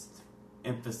would just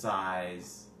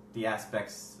emphasize the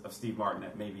aspects of Steve Martin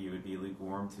that maybe you would be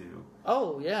lukewarm to.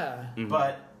 Oh yeah.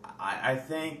 But I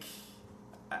think,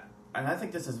 and I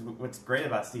think this is what's great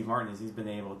about Steve Martin is he's been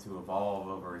able to evolve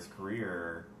over his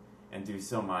career and do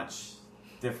so much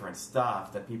different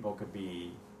stuff that people could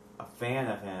be a fan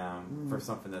of him for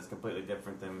something that's completely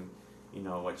different than, you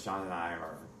know, what Sean and I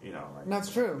are, you know. Like,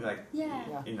 That's true. Like,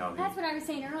 Yeah. you know, That's what I was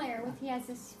saying earlier. With he has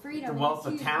this freedom, the and wealth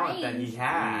this of huge talent that range. he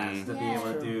has to be Yeah.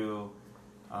 able to True. do,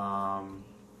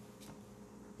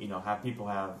 you know, have people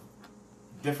have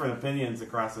different opinions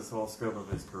across this whole scope of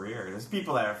his career. There's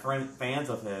people that are fans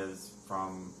of his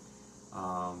from,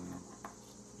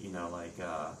 you know, like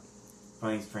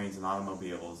Planes, Trains, and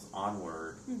Automobiles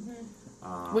onward.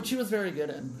 Which he was very good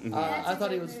in. That's I a thought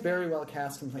he good was movie. very well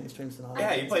cast in Planes, Trains, and Yeah,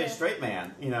 Automobiles. he played a straight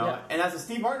man, you know. Yeah. And as a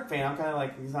Steve Martin fan, I'm kind of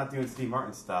like, he's not doing Steve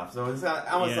Martin stuff. So it's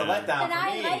almost a Yeah. letdown And for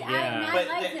I me. like, I But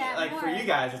like that like more. for you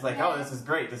guys, it's like, Yeah. oh, this is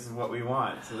great. This is what we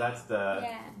want. So that's the.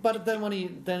 Yeah. But then when he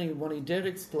did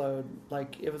explode,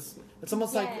 like it's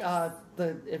almost like Yes.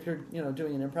 if you're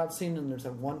doing an improv scene and there's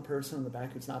one person in the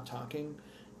back who's not talking,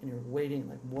 and you're waiting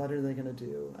like what are they gonna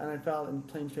do? And I felt in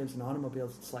Planes, Trains, and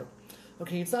Automobiles, it's like,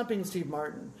 okay, it's not being Steve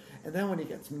Martin. And then when he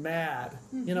gets mad,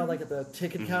 like at the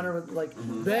ticket counter, like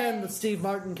then the Steve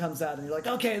Martin comes out, and you're like,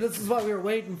 okay, this is what we were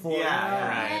waiting for. Yeah,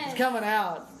 right. It's coming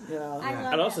out. You know. I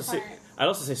love I'd also that say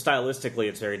part. stylistically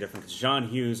it's very different because John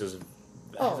Hughes is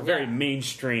a very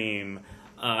mainstream,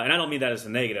 and I don't mean that as a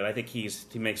negative. I think he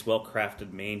makes well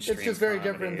crafted mainstream. It's just very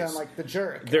different than comedies. like The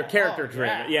Jerk. They're Oh, character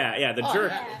driven. Yeah. The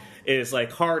Jerk yeah. is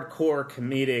like hardcore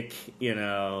comedic,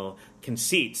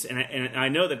 conceits, and I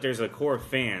know that there's a core of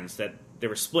fans that they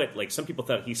were split. Like some people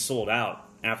thought he sold out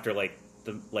after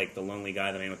the Lonely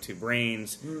Guy, the Man with Two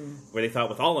Brains, where they thought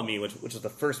with All of Me, which was the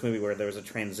first movie where there was a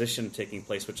transition taking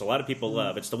place, which a lot of people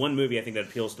love. It's the one movie I think that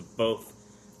appeals to both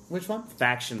Which one?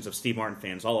 factions of Steve Martin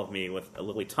fans. All of Me with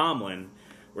Lily Tomlin,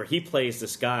 where he plays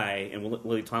this guy, and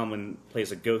Lily Tomlin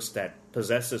plays a ghost that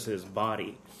possesses his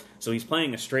body. So he's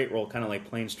playing a straight role, kind of like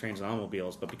Planes, Trains, and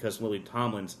Automobiles, but because Lily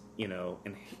Tomlin's, inside.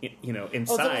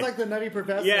 Oh, so it's like the Nutty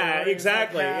Professor. Yeah, where he's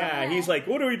exactly. like, Yeah, he's like,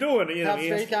 "What are we doing?" half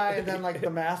straight guy, and then like The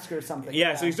Mask or something.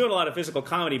 Yeah, so he's doing a lot of physical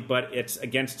comedy, but it's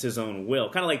against his own will,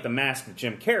 kind of like The Mask of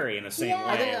Jim Carrey in the same Yeah.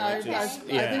 way. I which is-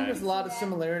 think there's a lot of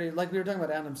similarity. Like we were talking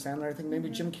about Adam Sandler, I think maybe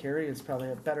Jim Carrey is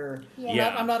probably a better.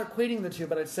 Yeah. I'm not equating the two,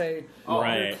 but I'd say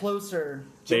Right. they're closer.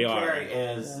 They Jim are.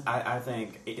 Carrey is, I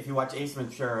think, if you watch Ace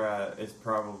Ventura, is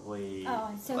probably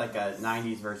so like a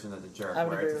 90s version of The Jerk, I would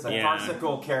where agree it's with a that.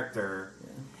 farcical character,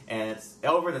 and it's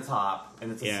over the top,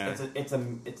 and it's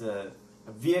a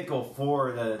vehicle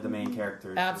for the main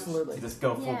character. Absolutely. To just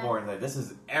go full Yeah. bore and like, this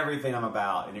is everything I'm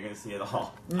about, and you're going to see it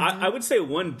all. I would say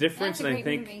one difference, That's a and I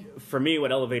great think movie. for me,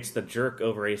 what elevates The Jerk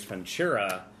over Ace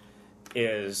Ventura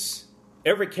is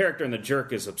every character in The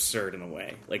Jerk is absurd in a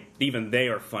way. Like, even they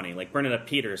are funny. Like, Bernadette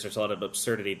Peters, there's a lot of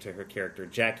absurdity to her character.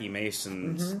 Jackie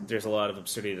Mason, there's a lot of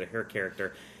absurdity to her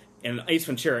character. And Ace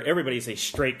Ventura, everybody's a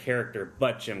straight character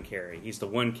but Jim Carrey. He's the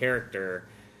one character...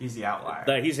 He's the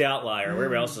outlier. He's the outlier.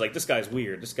 Everybody else is like, this guy's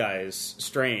weird. This guy's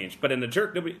strange. But in The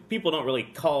Jerk, people don't really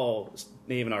call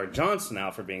David R. Johnson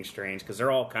out for being strange because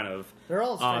they're all kind of They're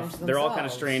all strange off. They're all kind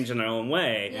of themselves. strange in their own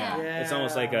way. Yeah. It's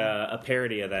almost like a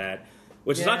parody of that,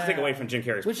 which is not to take away from Jim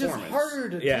Carrey's Which is performance. harder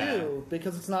to do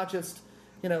because it's not just,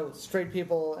 straight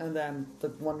people and then the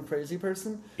one crazy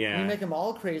person. Yeah. When you make them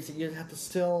all crazy, you have to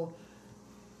still...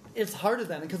 It's harder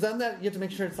then, because then you have to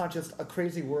make sure it's not just a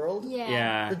crazy world.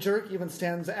 Yeah. The Jerk even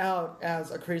stands out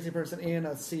as a crazy person in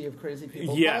a sea of crazy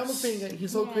people. Yes. By almost being,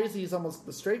 he's so crazy, he's almost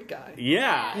the straight guy.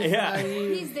 Yeah, He's yeah. the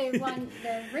naive, He's the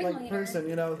ringleader. like person,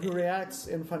 who reacts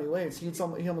in funny ways. He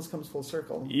almost comes full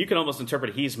circle. You can almost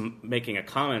interpret he's making a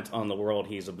comment on the world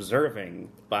he's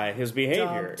observing by his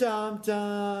behavior. Dum,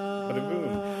 dum,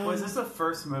 dum. Was this the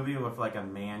first movie with like a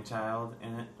man-child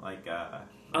in it? Like,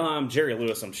 Jerry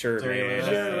Lewis, I'm sure. Jerry made Lewis. a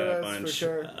Jerry Lewis, bunch. for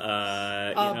sure.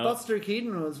 Buster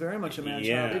Keaton was very much a man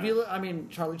Yeah. child. If you look,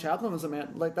 Charlie Chaplin was a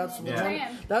man. Like that's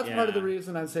Yeah. that's part of the Yeah.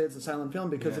 reason I say it's a silent film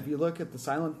because Yeah. if you look at the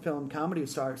silent film comedy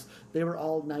stars, they were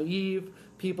all naive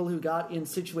people who got in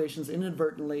situations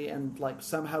inadvertently and like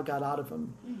somehow got out of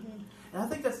them. and I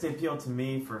think that's the appeal to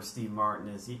me for Steve Martin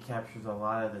is he captures a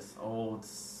lot of this old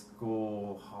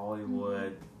school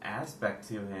Hollywood aspect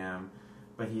to him,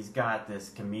 but he's got this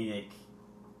comedic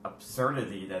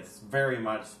absurdity that's very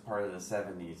much part of the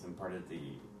 70s and part of the,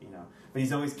 but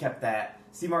he's always kept that,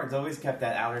 Steve Martin's always kept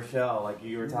that outer shell like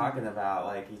you were talking about,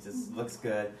 like he just looks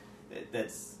good.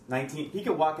 He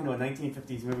could walk into a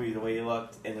 1950s movie the way he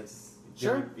looked and it's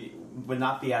Sure. would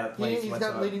not be out of place He's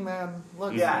whatsoever. got leading man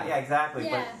looks. Yeah, exactly.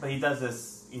 Yeah. But he does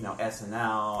this,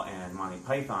 SNL and Monty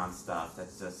Python stuff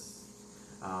that's just.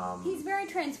 He's very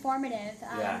transformative.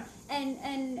 Yeah.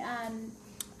 And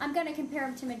I'm going to compare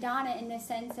him to Madonna in the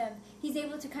sense of he's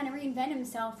able to kind of reinvent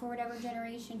himself for whatever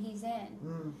generation he's in.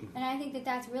 And I think that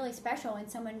that's really special when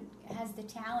someone has the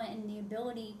talent and the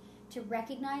ability to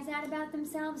recognize that about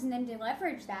themselves and then to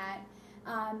leverage that.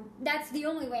 That's the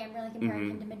only way I'm really comparing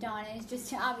him to Madonna. Is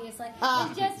just obviously,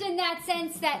 it's just in that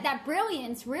sense that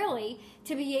brilliance, really,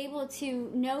 to be able to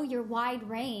know your wide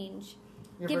range,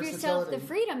 Your give yourself the versatility.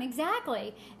 freedom,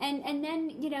 exactly, and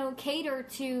then cater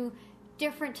to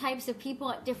different types of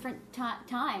people at different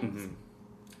times,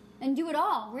 and do it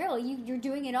all. Really, you're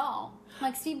doing it all.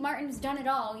 Like Steve Martin's done it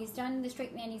all. He's done the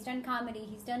straight man. He's done comedy.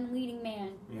 He's done leading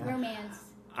man, romance.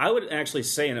 I would actually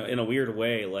say in a weird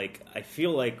way, like, I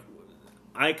feel like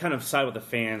I kind of side with the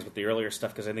fans with the earlier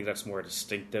stuff because I think that's more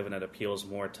distinctive and it appeals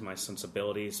more to my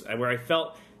sensibilities. Where I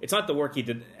felt it's not the work he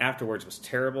did afterwards was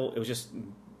terrible. It was just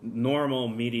normal,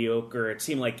 mediocre. It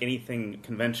seemed like anything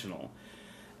conventional.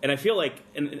 And I feel like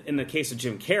in the case of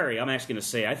Jim Carrey, I'm actually going to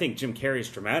say I think Jim Carrey's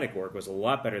dramatic work was a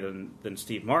lot better than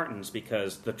Steve Martin's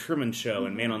because The Truman Show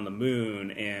and Man on the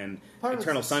Moon and Part of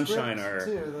Eternal it's the Sunshine script, are...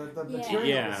 too. The Yeah. material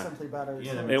Yeah. was simply better.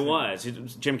 Yeah, so. that It was.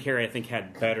 Jim Carrey, I think,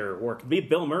 had better work.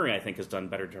 Bill Murray, I think, has done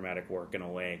better dramatic work in a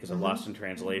way because of Lost in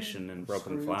Translation and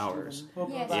Broken Scrooge, Flowers.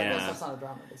 even. Yes. I Yeah. guess that's not a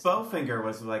drama. It's Bowfinger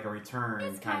was like a return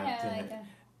It's kind kind of to of him. like a.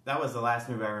 That was the last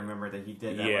movie I remember that he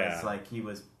did. That Yeah. was like he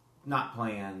was not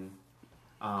playing.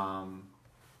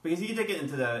 Because he did get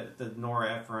into the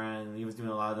Nora Ephron. He was doing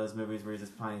a lot of those movies where he's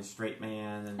just playing a straight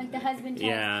man. And, Like the husband type,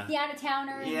 Yeah. the out of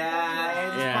towner. Yeah,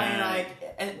 and just Yeah. playing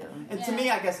like, and to me,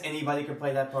 I guess anybody could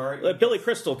play that part. Billy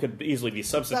Crystal could easily be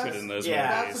substituted That's- in those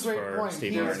yeah. movies That's a great for point.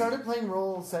 Steve He Martin. started playing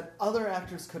roles that other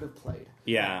actors could have played.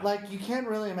 Yeah. Like, you can't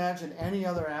really imagine any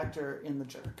other actor in The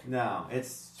Jerk. No,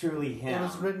 it's truly him. It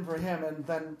was written for him, and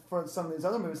then for some of these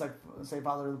other movies, like, say,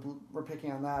 Father of the Blue, we're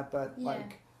picking on that, but, Yeah.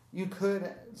 like, you could,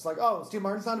 it's like, oh, Steve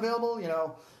Martin's not available,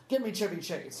 get me Chevy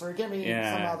Chase, or get me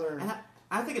Yeah. some other... And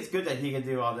I think it's good that he can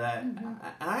do all that. Mm-hmm.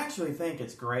 And I actually think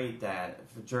it's great that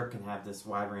the Jerk can have this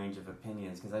wide range of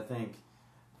opinions because I think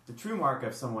the true mark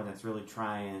of someone that's really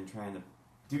trying to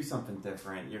do something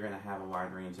different, you're going to have a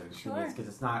wide range of opinions because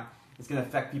it's going to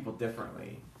affect people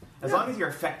differently. As long as you're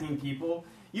affecting people,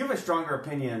 you have a stronger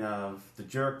opinion of The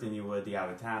Jerk than you would The Out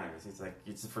of Towners. It's like,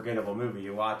 it's a forgettable movie.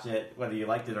 You watch it, whether you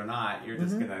liked it or not, you're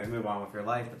just going to move on with your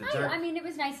life. But The Jerk... I mean, it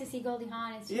was nice to see Goldie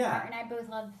Hawn and Steve Yeah. Martin.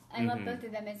 I love both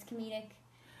of them as comedic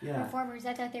yeah. performers.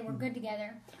 I thought they were good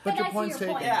together. But your I see point's your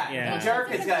point. taken. Yeah, Yeah. The Jerk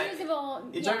It's is got...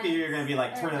 confusable, The Jerk, you're going to be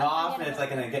like, turn it off, and it's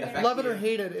like going to get affect Love it you. or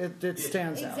hate it, it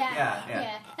stands Exactly. out.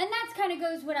 Yeah. And that's kind of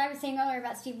goes what I was saying earlier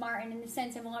about Steve Martin in the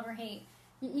sense of love or hate.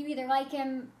 You either like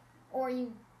him or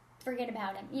you forget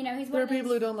about him. You know, he's one There are of those,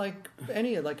 people who don't like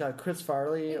any, like Chris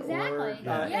Farley Exactly. or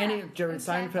Yeah. any Jerry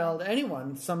Exactly. Seinfeld,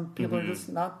 anyone. Some people Mm-hmm. are just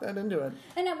not that into it.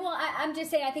 And I'm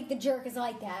just saying, I think The Jerk is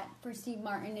like that for Steve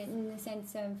Martin in the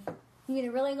sense of you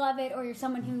either really love it or you're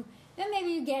someone who, and maybe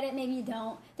you get it, maybe you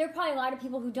don't. There are probably a lot of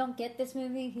people who don't get this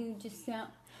movie who just don't.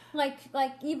 Like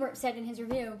Ebert said in his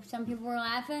review, some people were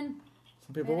laughing,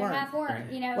 Some people and weren't. half weren't.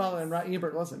 You know. Well, and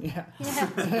Ebert wasn't. Yeah.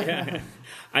 Yeah.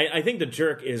 I think The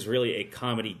Jerk is really a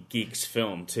comedy geeks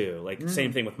film too. Like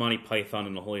same thing with Monty Python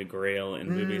and the Holy Grail and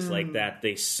movies like that.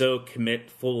 They so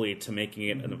commit fully to making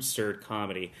it an absurd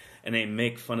comedy, and they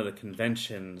make fun of the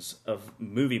conventions of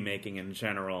movie making in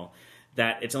general.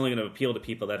 That it's only going to appeal to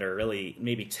people that are really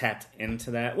maybe tapped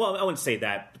into that. Well, I wouldn't say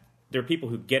that. There are people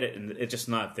who get it, and it's just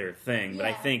not their thing. But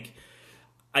Yeah.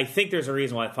 I think there's a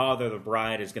reason why Father of the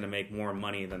Bride is going to make more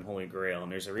money than Holy Grail, and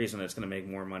there's a reason it's going to make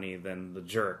more money than The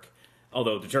Jerk.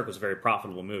 Although The Jerk was a very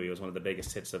profitable movie, it was one of the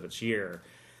biggest hits of its year.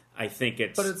 I think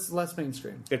But it's less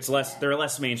mainstream. it's less. They're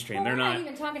less mainstream. Well, They're we're not. not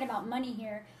even talking about money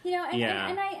here, you know. And, Yeah.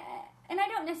 and I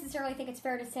don't necessarily think it's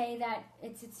fair to say that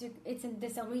it's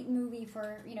this elite movie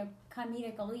for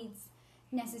comedic elites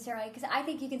necessarily, because I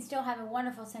think you can still have a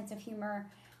wonderful sense of humor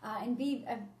and be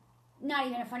not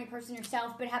even a funny person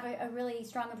yourself, but have a really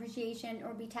strong appreciation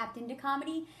or be tapped into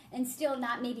comedy and still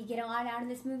not maybe get a lot out of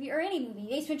this movie or any movie.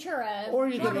 Ace Ventura. Or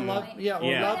you could Morgan love, Point. yeah, or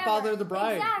Yeah. love Whatever. Father of the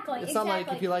Bride. Exactly. It's not like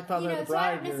if you like Father of the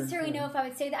Bride, So I don't necessarily know if I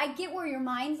would say that. I get where your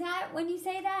mind's at when you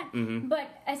say that, but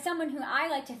as someone who I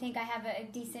like to think I have a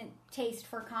decent taste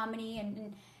for comedy,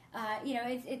 and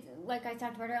it's like I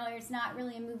talked about earlier. It's not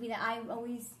really a movie that I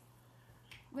always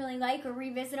really like or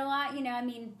revisit a lot. I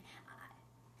mean,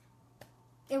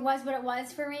 it was what it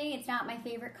was for me. It's not my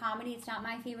favorite comedy. It's not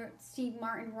my favorite Steve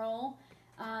Martin role.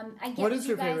 I get What is you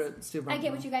your guys, favorite Steve I Martin get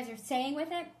role? what you guys are saying with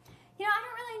it. I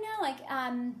don't really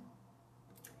know.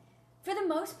 For the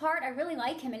most part, I really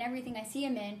like him in everything I see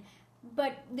him in.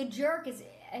 But The Jerk is,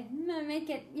 I'm gonna make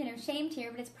it, shamed here,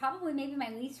 but it's probably maybe my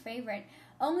least favorite.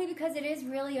 Only because it is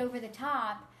really over the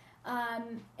top.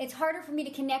 It's harder for me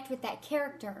to connect with that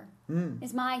character,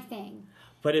 is my thing.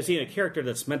 But is he a character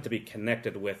that's meant to be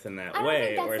connected with in that I don't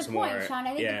way, think or that's is the more? point, Sean. I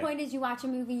think yeah. the point is you watch a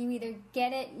movie, you either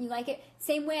get it, you like it.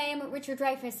 Same way I am with Richard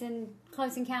Dreyfuss in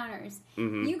Close Encounters.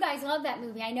 Mm-hmm. You guys love that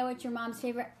movie. I know it's your mom's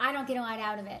favorite. I don't get a lot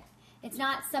out of it. It's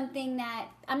not something that...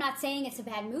 I'm not saying it's a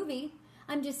bad movie.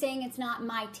 I'm just saying it's not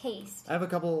my taste. I have a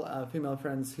couple female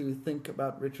friends who think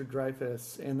about Richard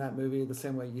Dreyfuss in that movie the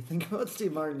same way you think about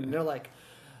Steve Martin. They're like,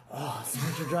 oh, it's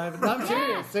Richard Dreyfuss. No, I'm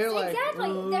serious. They're like, exactly.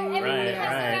 "Ooh, Everybody Right, has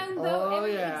their right. own vote. Oh,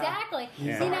 yeah. Exactly.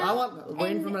 Yeah. I want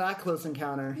Wayne and- from that Close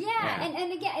Encounter. Yeah,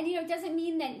 and again, it doesn't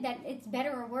mean that it's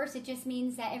better or worse. It just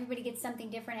means that everybody gets something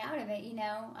different out of it.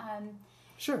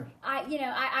 Sure.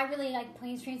 I really like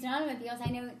Planes, Trains, and Automobiles. I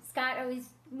know Scott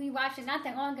we watched it not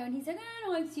that long ago, and he said, I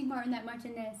don't like Steve Martin that much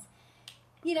in this.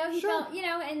 He Sure. felt,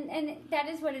 and that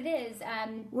is what it is.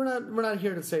 We're not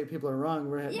here to say people are wrong.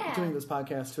 We're Yeah. doing this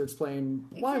podcast to explain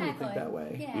why we think Exactly. that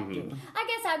way. Yeah. Mm-hmm. I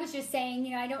guess I was just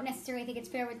saying, I don't necessarily think it's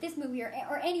fair with this movie or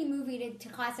any movie to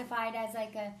classify it as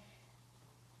like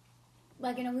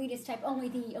an elitist type. Only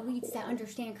the elites that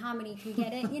understand comedy can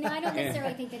get it. I don't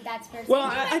necessarily think that that's fair. Well, You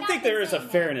might I not think be there is a saying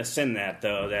that. fairness in that,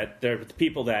 though. That there are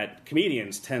people that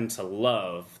comedians tend to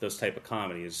love those type of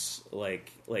comedies.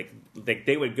 Like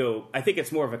they would go. I think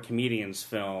it's more of a comedian's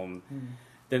film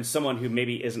than someone who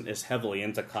maybe isn't as heavily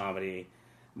into comedy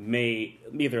may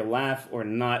either laugh or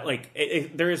not. Like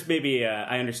there is maybe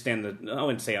I understand I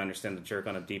wouldn't say I understand The Jerk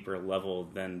on a deeper level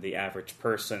than the average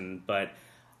person, but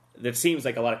it seems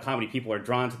like a lot of comedy people are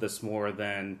drawn to this more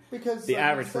than Because, the like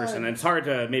average you said- person. And it's hard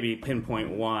to maybe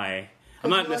pinpoint why. I'm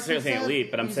not necessarily saying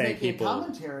elite, but I'm he's saying making people.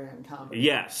 commentary on comedy.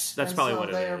 Yes, that's And probably so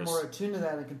what they it are is. more attuned to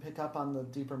that and can pick up on the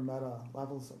deeper meta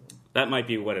levels of it. That might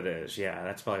be what it is. Yeah,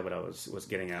 that's probably what I was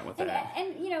getting at with that.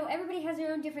 And everybody has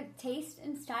their own different taste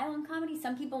and style in comedy.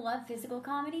 Some people love physical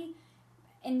comedy,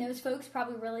 and those folks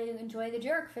probably really enjoy The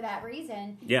Jerk for that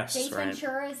reason. Yes, Ace right.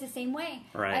 Ventura is the same way.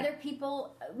 Right. Other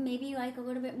people maybe like a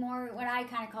little bit more what I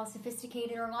kind of call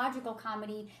sophisticated or logical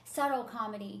comedy, subtle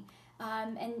comedy.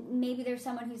 And maybe there's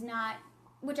someone who's not,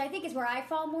 which I think is where I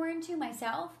fall more into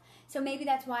myself. So maybe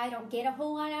that's why I don't get a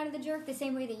whole lot out of The Jerk the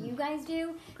same way that you guys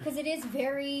do, because it is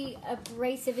very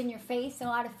abrasive in your face, a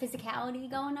lot of physicality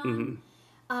going on.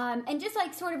 And just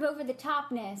like sort of over the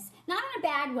topness, not in a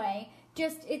bad way,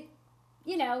 just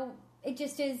it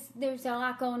just is, there's a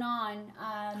lot going on.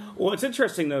 Well, it's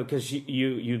interesting, though, because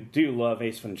you do love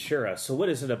Ace Ventura. So what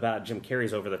is it about Jim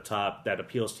Carrey's over the top that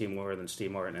appeals to you more than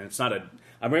Steve Martin? And it's not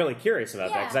I'm really curious about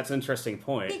that, because that's an interesting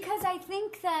point. Because I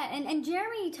think that, and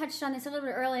Jeremy touched on this a little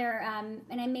bit earlier,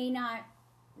 and I may not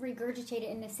regurgitate it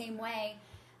in the same way,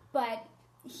 but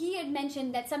he had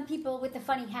mentioned that some people with the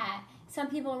funny hat, some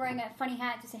people are wearing a funny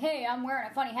hat to say, hey, I'm wearing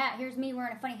a funny hat, here's me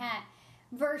wearing a funny hat,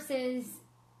 versus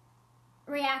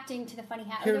reacting to the funny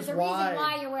hat. Here's There's a why. reason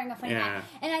why you're wearing a funny Yeah. hat.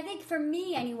 And I think for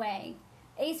me, anyway,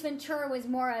 Ace Ventura was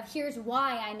more of, here's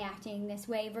why I'm acting this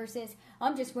way, versus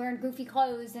I'm just wearing goofy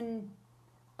clothes and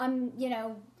I'm,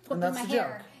 flipping that's my the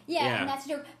hair. joke. Yeah, and that's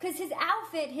the joke. Because his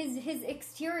outfit, his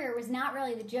exterior was not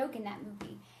really the joke in that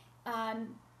movie.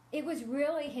 It was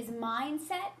really his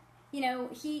mindset.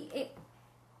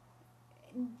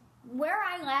 Where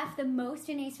I laugh the most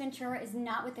in Ace Ventura is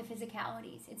not with the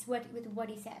physicalities. It's with what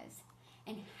he says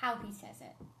and how he says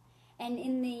it. And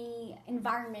in the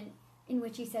environment in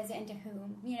which he says it and to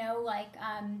whom.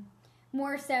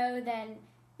 More so than...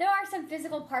 There are some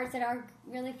physical parts that are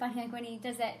really funny, like when he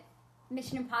does that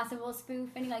Mission Impossible spoof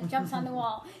and he jumps on the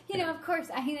wall. Of course,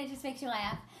 I think that just makes you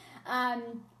laugh.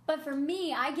 But for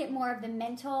me, I get more of the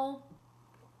mental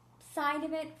side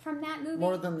of it from that movie.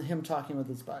 More than him talking with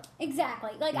his butt.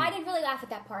 Exactly. I didn't really laugh at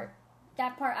that part.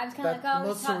 That part, I was kind of That like, oh,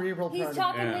 most cerebral he's part.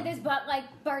 talking Yeah. with his butt like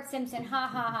Bart Simpson. Ha,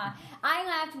 ha, ha. I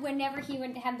laughed whenever he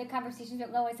would have the conversations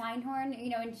with Lois Einhorn,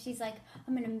 and she's like,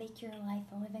 I'm going to make your life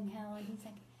a living hell. And he's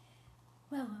like,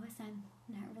 well, Lois, I'm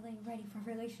not really ready for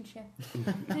a relationship.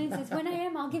 And he says, when I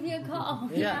am, I'll give you a call.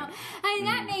 Yeah.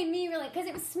 That made me really, because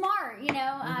it was smart,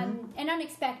 and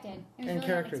unexpected. It was And really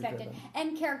character unexpected. driven.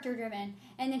 And character driven.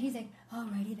 And then he's like,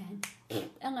 alrighty then.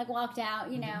 And walked out,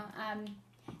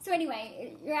 So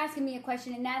anyway, you're asking me a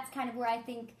question, and that's kind of where I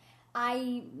think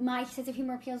my sense of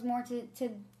humor appeals more to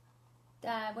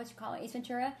Ace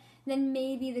Ventura, than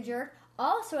maybe The Jerk.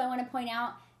 Also, I want to point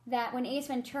out that when Ace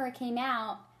Ventura came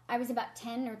out, I was about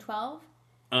 10 or 12.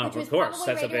 Which was Of course,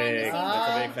 probably that's a right around the big, same that's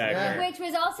a time. big factor. Which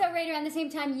was also right around the same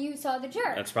time you saw The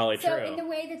Jerk. That's probably so true. in the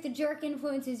way that The Jerk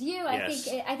influences you, I Yes.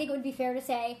 think it would be fair to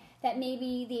say that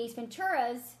maybe the Ace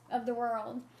Venturas of the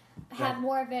world have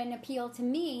more of an appeal to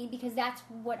me because that's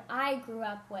what I grew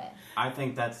up with. I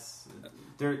think that's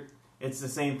there. It's the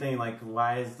same thing.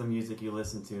 Why is the music you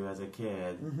listen to as a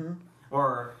kid,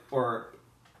 or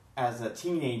as a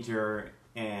teenager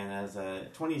and as a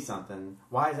 20-something?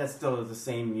 Why is that still the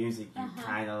same music you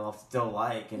kind of still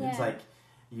like? And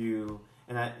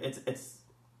it's it's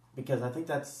because I think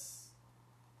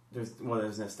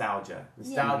there's nostalgia.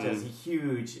 Nostalgia is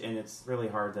huge, and it's really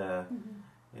hard to.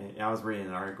 And I was reading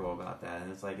an article about that,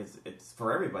 and it's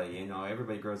for everybody.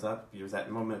 Everybody grows up. There's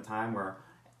that moment of time where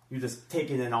you're just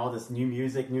taking in all this new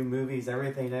music, new movies,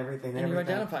 everything. And you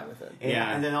identify with it.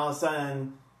 And then all of a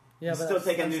sudden, you're but still that's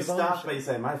taking sense new of stuff, ownership. but you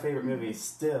say, my favorite movie is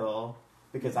still,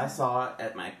 because I saw it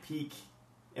at my peak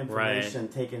information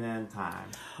taken in time.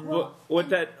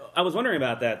 I was wondering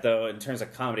about that though, in terms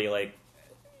of comedy,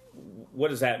 what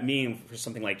does that mean for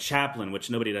something like Chaplin, which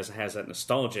nobody has that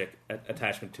nostalgic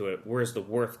attachment to it? Where's the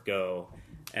worth go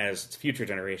as future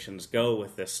generations go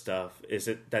with this stuff? Is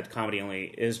it that comedy only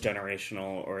is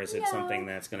generational, or is it something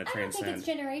that's going to transcend? I don't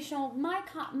think it's generational.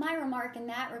 My remark in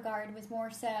that regard was more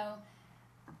so,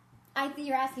 I think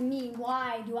you're asking me,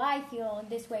 why do I feel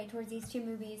this way towards these two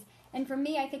movies? And for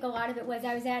me, I think a lot of it was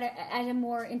I was at a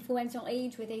more influential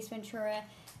age with Ace Ventura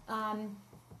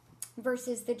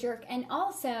versus The Jerk. And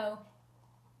also,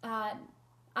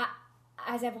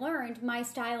 as I've learned, my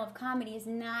style of comedy is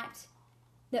not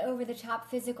the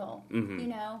over-the-top physical,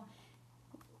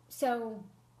 So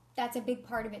that's a big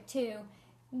part of it, too.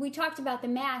 We talked about The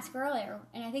Mask earlier,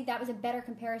 and I think that was a better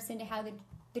comparison to how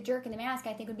the Jerk and The Mask,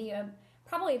 I think, would be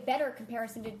probably a better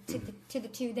comparison to the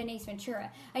two than Ace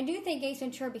Ventura. I do think Ace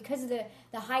Ventura, because of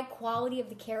the high quality of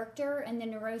the character and the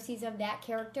neuroses of that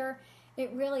character,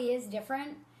 it really is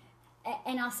different.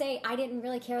 And I'll say, I didn't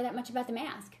really care that much about The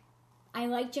Mask. I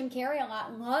liked Jim Carrey a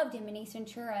lot, loved him in Ace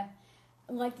Ventura,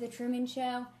 liked The Truman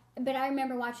Show. But I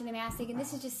remember watching The Mask thinking,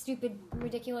 this is just stupid,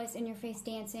 ridiculous, in-your-face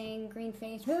dancing, green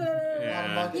face.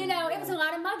 Yeah. It was a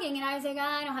lot of mugging, and I was like,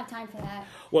 I don't have time for that.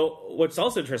 Well, what's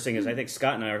also interesting is I think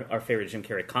Scott and I, our favorite Jim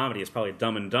Carrey comedy is probably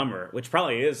Dumb and Dumber, which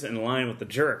probably is in line with The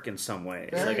Jerk in some ways.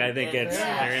 I think they're in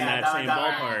that same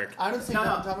ballpark. I don't see Dumb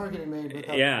and Dumber getting made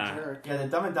without The Jerk. Yeah, the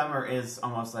Dumb and Dumber is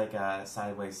almost like a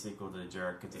sideways sequel to The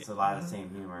Jerk, because it's a lot of the same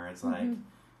humor. It's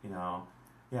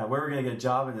yeah, where are we going to get a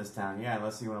job in this town? Yeah,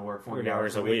 unless you want to work 40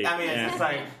 hours a week. I mean, it's just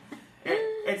like,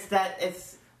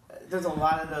 there's a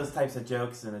lot of those types of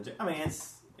jokes.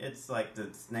 It's like the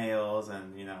snails,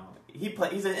 and,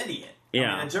 he's an idiot.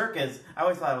 Yeah. I mean, a jerk I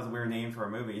always thought it was a weird name for a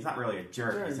movie. He's not really a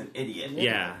jerk, he's an idiot.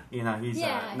 Yeah. He's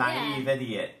a naive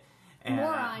idiot. And,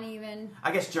 moron even.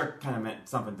 I guess jerk kind of meant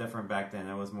something different back then.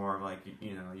 It was more of like,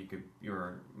 you're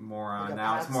a moron. Like a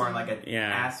now it's more patsy. like an Yeah.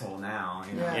 asshole now.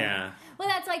 You know? Yeah. Yeah. Well,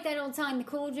 that's like that old song, The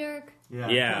Cool Jerk.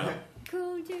 Yeah.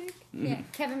 Cool Jerk. Yeah,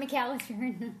 Kevin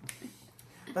McAllister.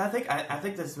 But I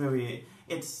think this movie,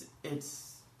 it's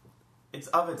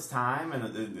of its time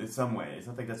in some ways.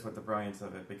 I think that's what the brilliance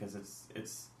of it, because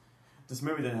it's this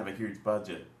movie didn't have a huge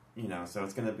budget, so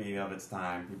it's going to be of its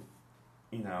time,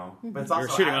 But it's also You're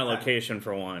shooting on accurate. location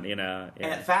for one, And Yeah.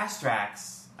 it fast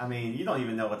tracks. I mean, you don't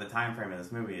even know what the time frame of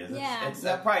this movie is. Yeah. It's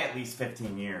probably at least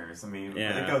 15 years. I mean,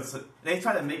 Yeah. it goes. They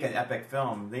try to make an epic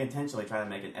film. They intentionally try to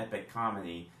make an epic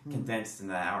comedy condensed in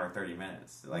an hour and 30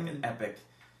 minutes, like an epic.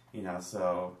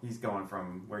 So he's going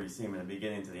from where you see him in the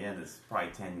beginning to the end is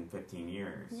probably 10, 15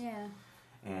 years. Yeah.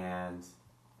 And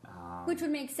Which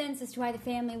would make sense as to why the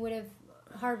family would have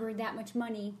harbored that much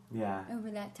money yeah,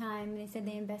 over that time. They said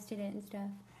they invested it and stuff.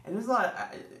 and there's a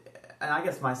lot. And I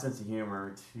guess my sense of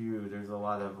humor too. There's a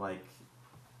lot of like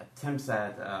attempts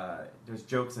at. There's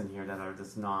jokes in here that are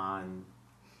just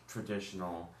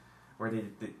non-traditional, where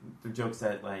the jokes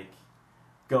that like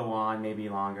go on maybe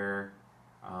longer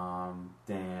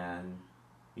than.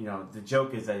 The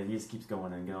joke is that he just keeps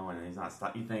going and going, and he's not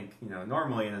stop. You think,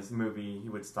 normally in this movie he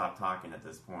would stop talking at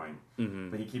this point,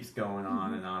 but he keeps going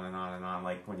on and on and on and on.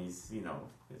 Like when he's,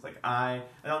 he's like, I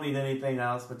don't need anything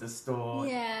else but this stool.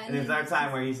 Yeah, And there's another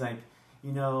time where he's like,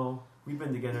 we've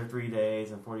been together 3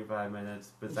 days and 45 minutes,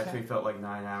 but it's actually felt like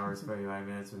 9 hours, 45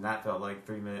 minutes, and that felt like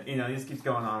 3 minutes. He just keeps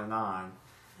going on and on,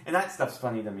 and that stuff's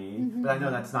funny to me. But I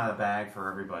know that's not a bag for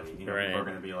everybody. Right. People are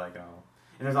going to be like, oh.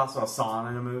 And there's also a song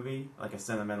in the movie, like a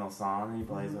sentimental song, and he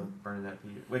plays with Bernadette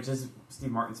Peters, which is Steve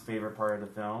Martin's favorite part of the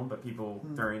film. But people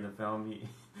during the film, he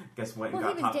went and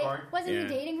Well, got popcorn. wasn't Yeah. he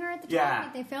dating her at the time Yeah.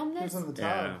 that they filmed He was this? on the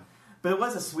Yeah. top. But it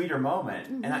was a sweeter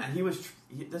moment, and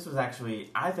this was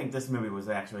actually. I think this movie was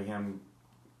actually him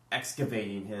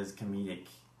excavating his comedic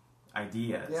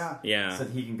ideas. Yeah. Yeah. So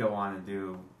that he can go on and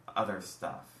do other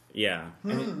stuff. Yeah.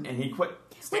 And he quit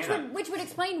stand-up. Which would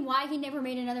explain why he never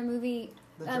made another movie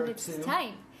The of Jerk its 2.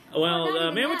 type. Well, not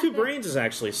even Man with that, Two but- Brains is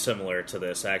actually similar to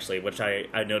this, which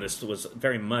I noticed was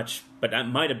very much, but that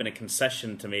might have been a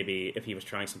concession to maybe if he was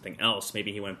trying something else,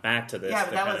 maybe he went back to this. Yeah, but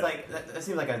to that kind was of- like that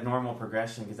seemed like a normal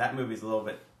progression because that movie's a little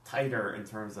bit tighter in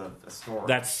terms of a story.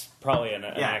 That's probably an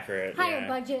Yeah. accurate. Higher yeah.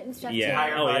 budget and stuff. Yeah. too.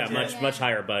 Higher Oh, budget. yeah. Much Yeah. much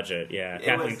higher budget. Yeah. It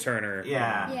Kathleen was- Turner.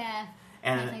 Yeah. Yeah.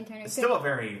 And Kathleen Turner. it's still a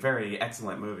very, very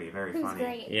excellent movie. Very Who's funny.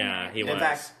 great. Yeah, he In was.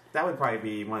 fact, that would probably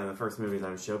be one of the first movies I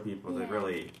would show people that Yeah.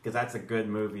 really, because that's a good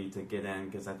movie to get in.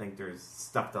 Because I think there's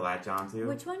stuff to latch onto.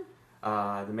 Which one?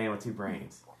 The Man with Two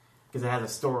Brains, because it has a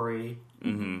story,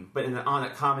 but on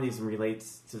it, comedies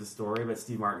relates to the story. But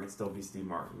Steve Martin can still be Steve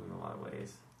Martin in a lot of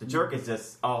ways. The Jerk is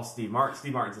just all Steve Martin.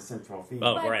 Steve Martin's a central theme.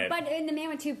 Oh, But, right. but in The Man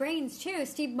with Two Brains too,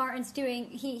 Steve Martin's doing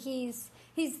he's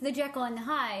the Jekyll and the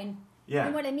Hyde. Yeah.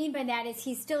 And what I mean by that is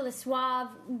he's still the suave,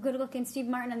 good-looking Steve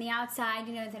Martin on the outside,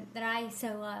 that I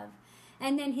so love.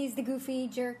 And then he's the goofy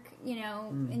jerk,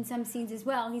 in some scenes as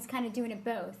well. He's kind of doing it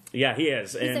both. Yeah, he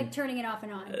is. He's And like turning it off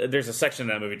and on. there's a section in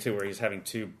that movie too where he's having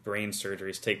 2 brain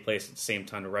surgeries take place at the same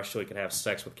time to rush so he could have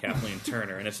sex with Kathleen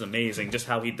Turner, and it's amazing just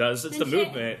how he does. It's And the she-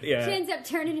 movement. Yeah. She ends up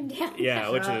turning him down. Yeah,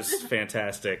 which is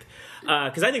fantastic.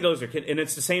 Because I think those are, and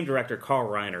it's the same director, Carl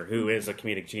Reiner, who is a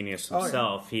comedic genius yeah.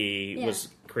 himself. He Yeah. was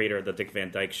creator of the Dick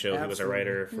Van Dyke Show. He was a Absolutely.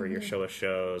 writer for Your Show of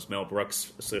Shows, Mel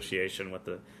Brooks Association with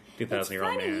the It's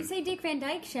 2,000-year-old funny man. you say Dick Van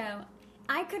Dyke Show.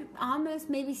 I could almost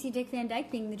maybe see Dick Van Dyke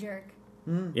being the jerk.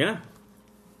 Yeah.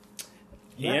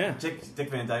 Yeah. Dick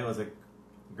Van Dyke was a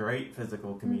great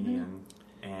physical comedian,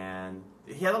 and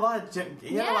he had a lot of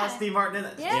Yeah. Steve Martin in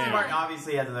it. Yeah. Steve Martin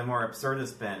obviously had the more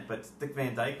absurdist bent, but Dick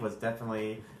Van Dyke was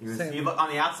definitely Same. he looked on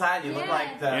the outside. He looked Yeah.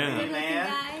 like the Yeah. main Good-looking man,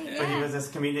 guy, but he yeah. was this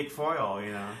comedic foil.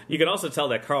 You can also tell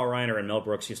that Carl Reiner and Mel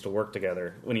Brooks used to work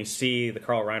together. When you see the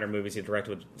Carl Reiner movies he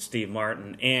directed with Steve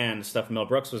Martin and stuff Mel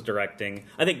Brooks was directing,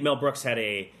 I think Mel Brooks had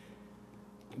a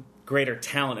greater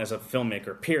talent as a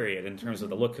filmmaker, period, in terms of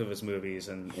the look of his movies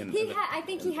and I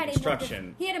think he had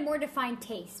construction. he had a more defined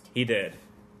taste, He did.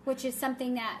 which is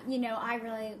something that I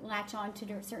really latch on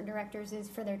to certain directors is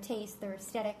for their taste, their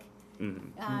aesthetic,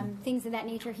 things of that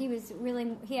nature. He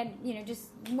had just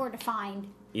more defined.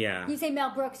 Yeah. You say Mel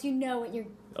Brooks, you know what you're.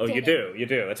 Oh, you getting. do. You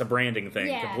do. It's a branding thing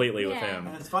Yeah, completely with yeah. him.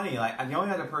 And it's funny, like the only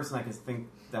other person I could think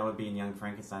that would be in Young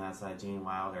Frankenstein outside Gene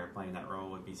Wilder playing that role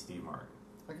would be Steve Martin,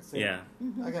 I can see Yeah.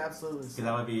 it. I can absolutely see because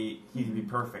that would be he'd be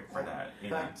perfect for that. In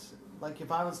fact, like if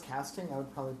I was casting, I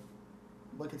would probably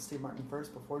look at Steve Martin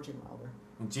first before Gene Wilder.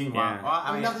 And Gene Yeah. Wilder. Well,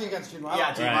 I mean, nothing against Gene Wilder.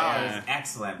 Yeah, Gene Right, Wilder yeah. is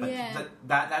excellent, but Yeah.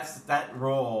 that's that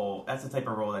role. That's the type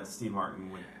of role that Steve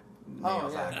Martin would Oh,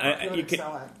 nails yeah. acting. He would you could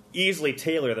excel at. easily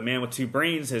tailor the man with two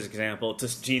brains, his example,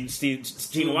 to Gene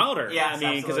Wilder. Yes, I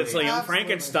mean, because it's a absolutely. Young Absolutely.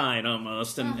 Frankenstein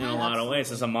almost in a lot of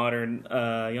ways. Absolutely. It's a modern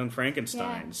Young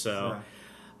Frankenstein. Yeah. So. Sure.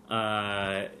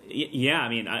 Yeah, I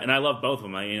mean, and I love both of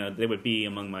them. They would be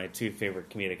among my two favorite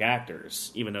comedic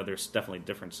actors, even though there's definitely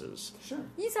differences. Sure.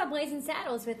 You saw Blazing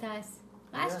Saddles with us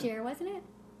last Yeah. year, wasn't it?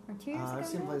 Or 2 years ago? I've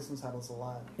seen now? Blazing Saddles a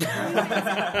lot.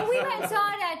 Well, we went and saw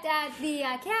it at the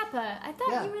Kappa. I thought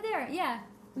Yeah. you were there. Yeah.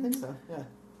 I think so, yeah.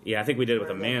 Yeah, I think we did it with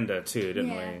Very good. Amanda too, didn't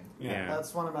Yeah. we? Yeah.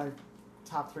 That's one of my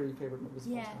top 3 favorite movies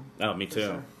of all Yeah. time. Oh, me For too.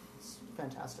 sure. It's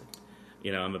fantastic.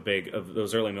 I'm a big of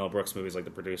those early Mel Brooks movies, like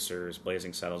The Producers,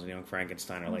 Blazing Saddles, and Young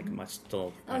Frankenstein are like my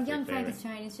still. Oh, my three Young favorite.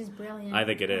 Frankenstein is just brilliant. I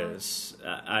think it Oh. is.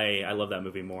 I love that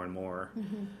movie more and more.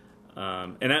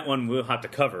 And that one we'll have to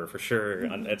cover for sure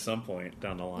at some point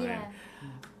down the line.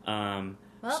 Yeah.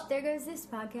 Well, there goes this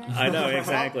podcast. I know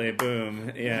exactly.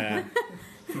 Boom. Yeah.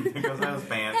 Because those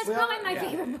bands. That's probably my Yeah.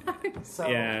 favorite part. So,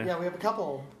 Yeah. we have a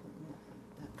couple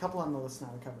on the list now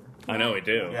to cover. I know we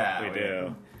do. Yeah, we we do.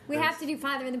 do. We have to do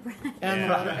Father of the Bride. And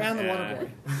Yeah. the Yeah.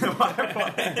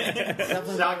 Waterboy.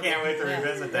 Definitely Sean can't wait to Yeah.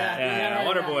 revisit that. Yeah, Yeah.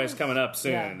 Waterboy's coming up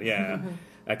soon. Yeah.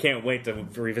 I can't wait to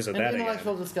revisit An that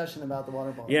intellectual again. discussion about the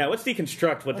Waterboy. Yeah, let's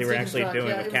deconstruct what they were actually doing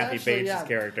Yeah, with it was Kathy actually, Bates' yeah,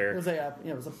 character.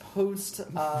 It was a post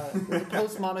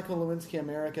Monica Lewinsky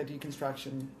America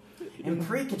deconstruction. In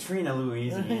pre-Katrina, All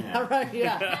Louisiana. right,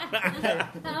 yeah.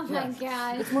 Oh my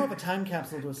god. It's more of a time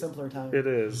capsule to a simpler time. It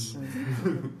is.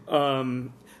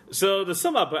 So to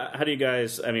sum up, how do you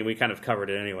guys? I mean, we kind of covered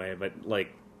it anyway, but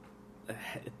like,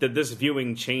 did this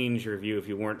viewing change your view? If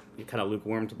you weren't kind of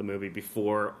lukewarm to the movie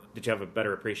before, did you have a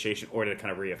better appreciation, or did it kind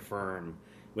of reaffirm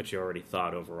what you already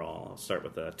thought overall? I'll start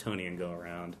with Tony and go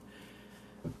around.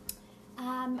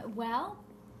 Well,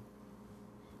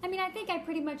 I mean, I think I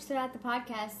pretty much throughout the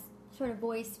podcast sort of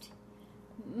voiced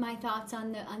my thoughts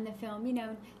on the film.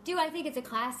 Do I think it's a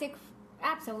classic?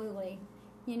 Absolutely.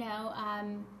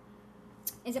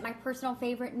 Is it my personal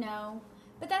favorite? No,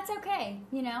 but that's okay.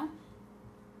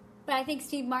 But I think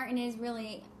Steve Martin is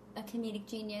really a comedic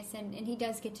genius, and he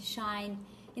does get to shine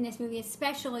in this movie,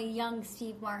 especially young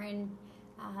Steve Martin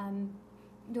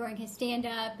during his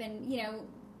stand-up and,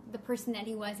 the person that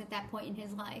he was at that point in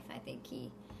his life. I think he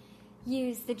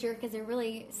used The Jerk as a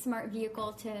really smart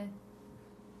vehicle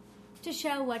to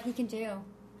show what he can do.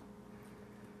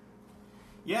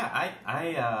 Yeah,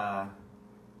 I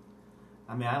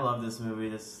mean, I love this movie.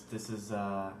 This is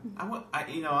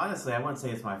honestly, I wouldn't say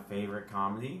it's my favorite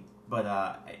comedy, but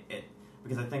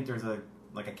because I think there's a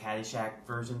Caddyshack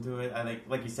version to it. I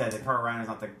like you said, Carl Reiner's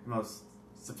not the most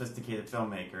sophisticated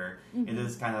filmmaker. Mm-hmm. It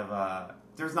is kind of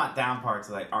there's not down parts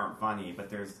that aren't funny, but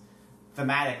there's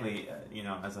thematically,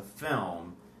 as a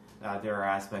film, there are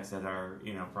aspects that are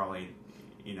probably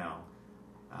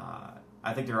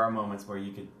I think there are moments where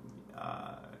you could.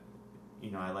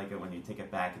 I like it when you take it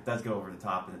back. It does go over the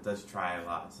top, and it does try a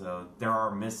lot. So there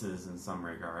are misses in some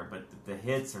regard, but the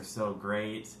hits are so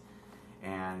great.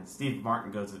 And Steve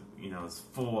Martin goes, is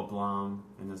full of Blum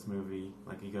in this movie.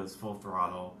 Like, he goes full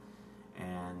throttle.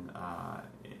 And I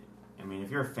mean, if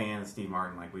you're a fan of Steve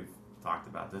Martin, like we've talked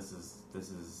about, this is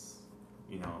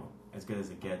as good as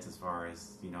it gets as far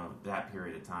as that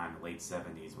period of time, the late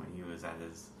 '70s, when he was at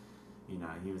his.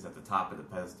 He was at the top of the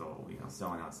pedestal,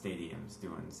 selling out stadiums,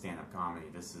 doing stand-up comedy.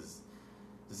 This is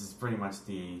pretty much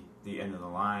the end of the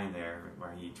line there,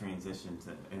 where he transitioned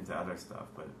into other stuff.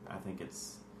 But I think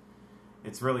it's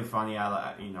really funny.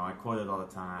 I quote it all the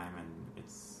time, and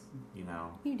it's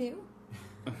You do?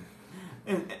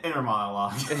 inner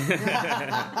monologue.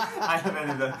 I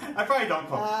probably don't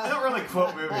quote. I don't really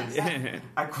quote movies.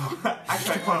 I quote.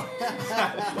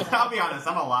 I'll be honest.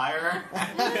 I'm a liar.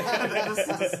 just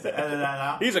edit that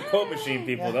out. He's a quote machine,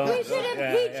 people. Don't. We should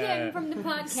impeach him from the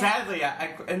podcast. Sadly,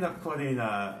 I end up quoting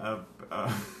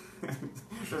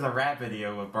there's a rap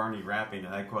video with Barney rapping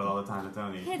that I quote all the time to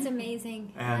Tony. It's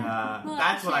amazing. And Well,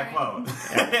 that's what I sure. quote.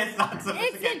 It's not It's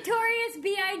sophisticated. Notorious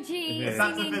B.I.G. It's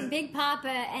not singing sophist- Big Papa,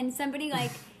 and someone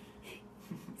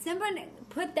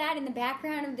put that in the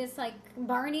background of this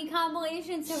Barney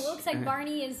compilation, so it looks like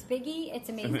Barney is Biggie. It's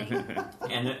amazing.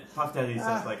 And Puff Daddy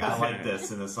says I like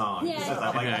this in the song. He Yeah, says I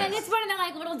like and this. it's one of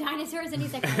the little dinosaurs, and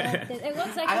he's like, I like this. It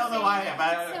looks like I don't he's know why, saying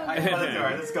but it. It's so I good. put it to her.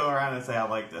 I just go around and say I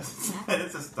like this.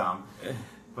 It's just dumb.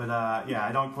 But I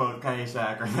don't quote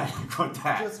Caddyshack or I quote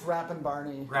that. Just rapping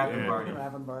Barney. Rapping Barney.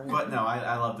 Rapping Barney. But no,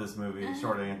 I love this movie.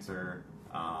 Short answer.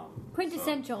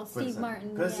 Quintessential Steve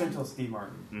Martin, Quintessential yeah. Steve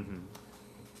Martin. Mm-hmm.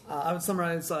 I would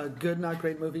summarize a good, not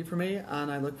great movie for me, and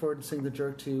I look forward to seeing The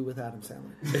Jerk 2 with Adam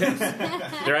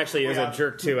Sandler. There actually is a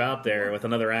Jerk 2 out there with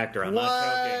another actor. I'm not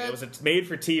joking. It was a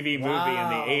made-for-TV movie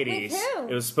Wow. in the 80s. With who?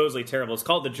 It was supposedly terrible. It's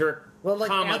called The Jerk, Well,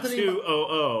 like Anthony-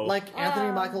 200. Like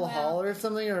Anthony Michael wow. Hall or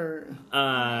something, or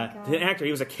The actor,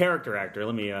 he was a character actor.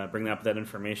 Let me bring up that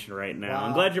information right now. Wow.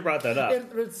 I'm glad you brought that up.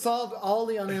 it solved all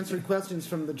the unanswered questions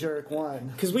from The Jerk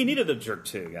 1. Because we needed The Jerk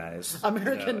 2, guys.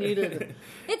 America You know? needed.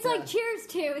 It's like Cheers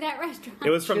to that restaurant. It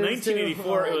was from Cheers to-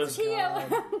 1984. It oh, was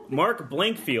Tio. Mark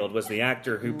Blankfield was the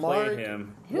actor who played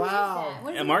him. Who is Wow. that?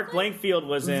 What is And he Mark play? Blankfield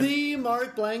was in... The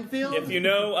Mark Blankfield? If you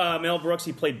know Mel Brooks,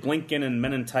 he played Blinken in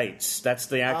Men in Tights. That's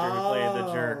the actor who played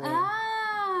the Jerk.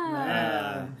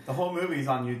 Ah. The whole movie's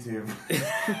on YouTube.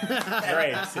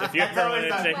 Great. If you ever want to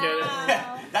check it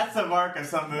Wow. That's the mark of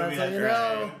some movie. That's how you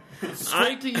right. know.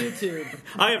 Straight to YouTube.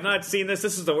 I have not seen this.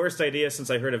 This is the worst idea since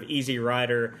I heard of Easy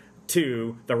Rider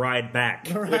 2, The Ride Back.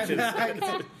 Which is,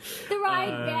 The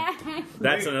ride back.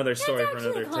 that's another story That's for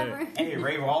actually another clever. too. Hey,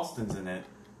 Ray Walston's in it.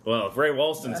 Well, if Ray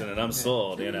Walston's in it, I'm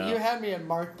sold, you You know. had me at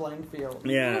Mark Blankfield.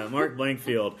 Yeah, Mark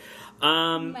Blankfield.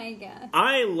 Oh my god.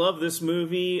 I love this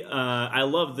movie. I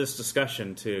love this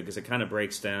discussion too because it kind of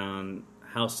breaks down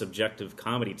how subjective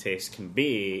comedy taste can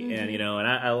be, and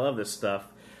I love this stuff.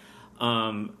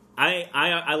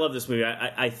 I love this movie.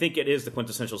 I think it is the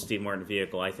quintessential Steve Martin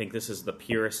vehicle. I think this is the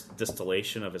purest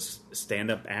distillation of a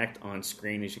stand-up act on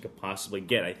screen as you could possibly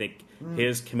get. I think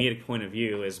his comedic point of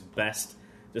view is best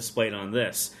displayed on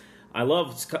this. I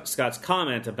love Scott's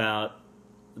comment about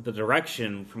the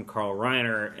direction from Carl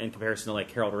Reiner in comparison to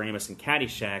like Harold Ramis and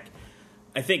Caddyshack.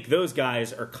 I think those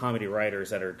guys are comedy writers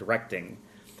that are directing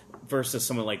versus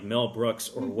someone like Mel Brooks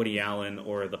or Woody Allen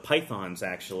or the Pythons,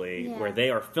 actually, Yeah. where they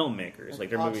are filmmakers. Like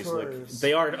their movies, auteurs.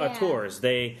 they are Yeah. auteurs.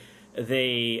 They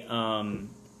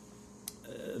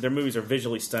their movies are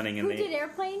visually stunning, and Who did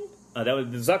Airplane? that was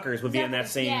the Zuckers would be in that Zuckers,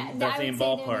 same yeah, that I same would say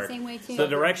they're the ballpark. same way, too. The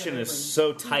direction is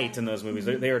so tight Yeah. in those movies.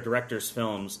 They are directors'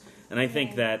 films, and I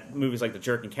think Right. that movies like The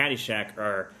Jerk and Caddyshack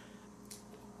are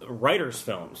writers'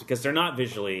 films because they're not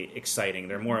visually exciting.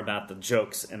 They're more about the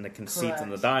jokes and the conceit and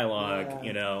the Correct. dialogue,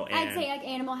 Yeah. And I'd say like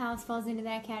Animal House falls into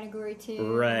that category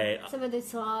too. Right. Some of the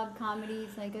slob comedies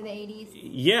like of the 80s.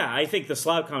 yeah, I think the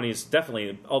slob comedy is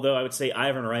definitely. Although I would say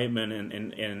Ivan Reitman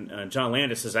and John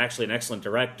Landis is actually an excellent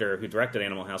director who directed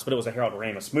Animal House, but it was a Harold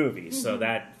Ramis movie, so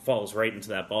that falls right into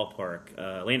that ballpark.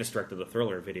 Landis directed the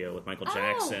Thriller video with Michael Oh,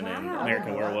 Jackson and wow.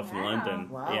 American Oh, Werewolf in wow. London,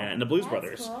 Wow. yeah, and the Blues That's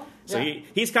Brothers. cool. So Yeah.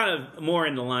 he's kind of more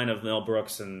in the line of Mel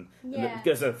Brooks and Yeah.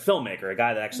 as a filmmaker, a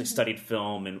guy that actually studied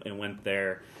film and went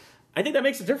there. I think that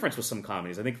makes a difference with some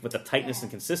comedies. I think with the tightness Yeah.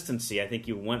 and consistency, I think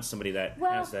you want somebody that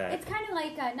Well, has that. it's kind of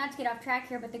like not to get off track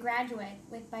here, but The Graduate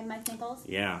by Mike Nichols.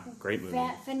 Yeah, great movie.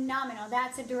 Phenomenal.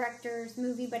 That's a director's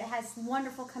movie, but it has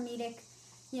wonderful comedic,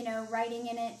 writing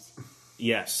in it.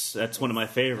 Yes, that's one of my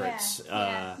favorites.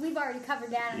 Yeah. We've already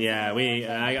covered that. on Yeah, some we. of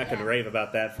the I shows, could yeah. rave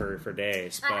about that for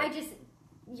days. But I just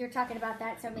you're talking about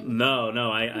that, so maybe no,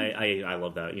 I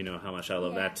love that. You know how much I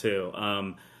love Yeah. that too.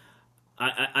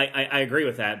 I agree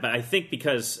with that, but I think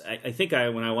because I think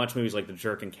when I watch movies like The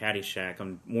Jerk and Caddyshack,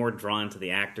 I'm more drawn to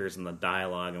the actors and the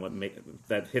dialogue and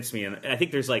that hits me. And I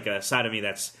think there's like a side of me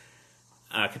that's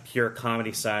a pure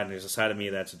comedy side, and there's a side of me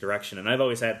that's a direction. And I've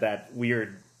always had that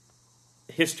weird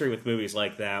history with movies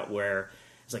like that where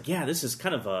it's like, yeah, this is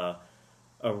kind of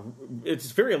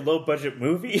it's very a low budget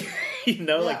movie,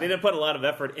 like they didn't put a lot of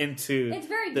effort into It's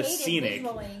very the dated scenic.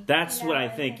 visually, That's what I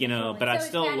and think, visually. but I So it's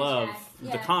still love Caddyshack, the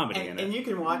yeah. comedy in And it. you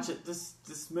can watch it. This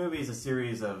movie is a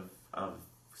series of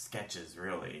sketches,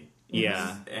 really.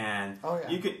 Yeah. And Oh, yeah.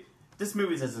 you could. This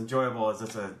movie is as enjoyable as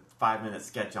just a 5-minute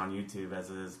sketch on YouTube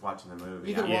as it is watching the movie.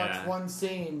 You can Yeah. watch one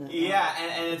scene. Yeah,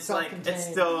 and it's like it's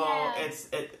Self-contained. still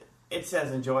Yeah. it's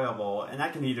as enjoyable, and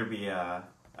that can either be a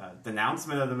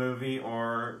denouncement of the movie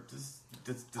or just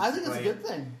I think it's a display- good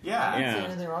thing. Yeah. I don't Yeah. see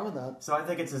anything wrong with that. So I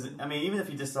think it's. I mean, even if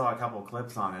you just saw a couple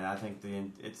clips on it, I think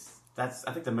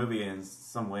I think the movie in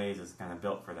some ways is kind of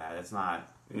built for that. It's not.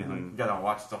 You gotta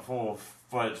watch the full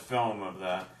footage film of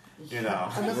the. And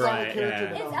that's how the Right, character yeah.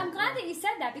 development. I'm glad that you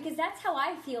said that because that's how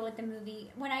I feel with the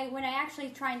movie. When I actually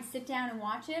try and sit down and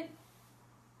watch it,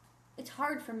 it's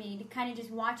hard for me to kind of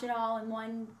just watch it all in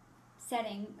one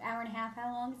setting. Hour and a half.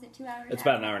 How long is it? 2 hours? It's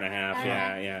about an hour and a half. Hour and a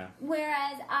Yeah, half. yeah.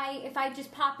 Whereas if I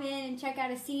just pop in and check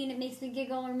out a scene, it makes me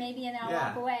giggle, or maybe and then I'll Yeah.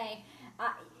 walk away.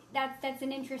 That's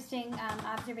an interesting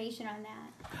observation on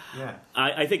that. Yeah.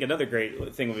 I think another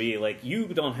great thing would be like you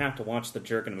don't have to watch The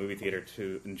Jerk in a movie theater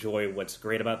to enjoy what's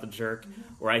great about The Jerk.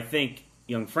 Where I think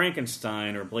Young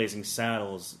Frankenstein or Blazing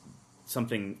Saddles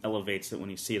something elevates it when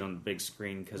you see it on the big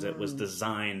screen because it was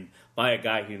designed by a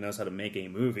guy who knows how to make a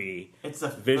movie. It's a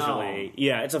visually. film.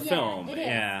 Yeah, it's a Yeah, film. it is.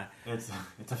 Yeah,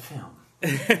 It's a film.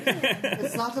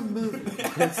 It's not a movie.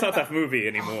 it's not that movie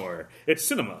anymore. It's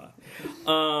cinema.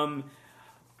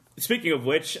 Speaking of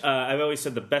which, I've always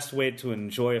said the best way to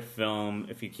enjoy a film,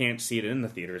 if you can't see it in the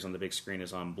theaters on the big screen,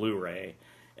 is on Blu-ray.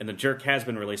 And The Jerk has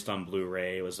been released on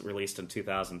Blu-ray. It was released in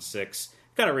 2006.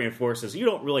 Kind of reinforces you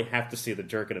don't really have to see The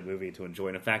Jerk in a movie to enjoy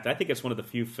it. In fact, I think it's one of the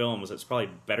few films that's probably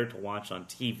better to watch on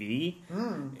TV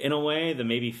in a way than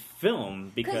maybe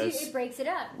film because it breaks it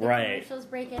up. The Right. commercials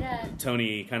break it up.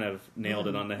 Tony kind of nailed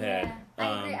it on the head. Yeah,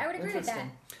 I agree. I would agree with that.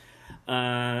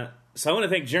 Interesting. So I want to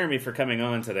thank Jeremy for coming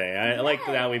on today. I like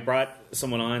that we brought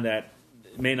someone on that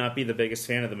may not be the biggest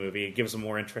fan of the movie. It gives a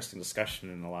more interesting discussion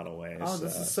in a lot of ways. Oh,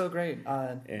 this is so great.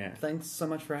 Yeah. Thanks so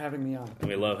much for having me on.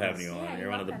 We love having you on. Yeah, You're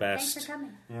one of the welcome. best. Thanks for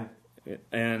coming. Yeah.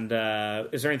 And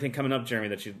is there anything coming up, Jeremy,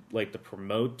 that you'd like to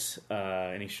promote?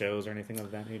 Any shows or anything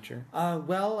of that nature? I'm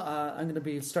going to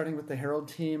be starting with the Herald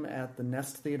team at the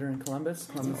Nest Theater in Columbus.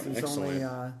 Columbus is only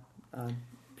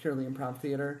purely improv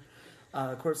theater.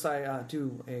 Of course, I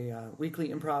do a weekly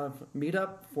improv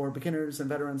meetup for beginners and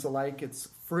veterans alike. It's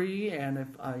free, and if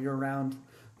you're around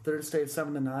Thursday at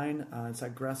 7 to 9, it's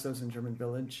at Grasso's in German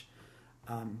Village.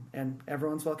 And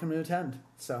everyone's welcome to attend.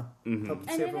 So hope to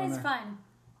see And it everyone is there. fun.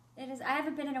 It is. I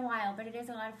haven't been in a while, but it is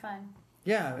a lot of fun.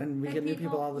 Yeah, and we Good get new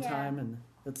people, people all the yeah. time, and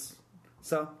it's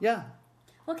so yeah.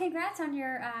 Well, congrats on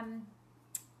your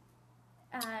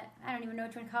I don't even know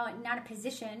what you want to call it. Not a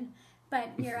position, but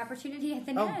your opportunity at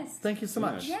the Oh, Nest. thank you so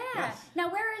much. Yeah. Yes.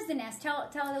 Now, where is the Nest? Tell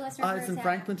the listeners where It's in at.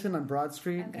 Franklinton on Broad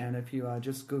Street, Okay. and if you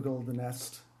just Google the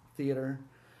Nest Theater,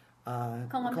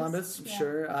 Columbus, yeah.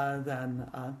 sure, then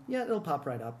it'll pop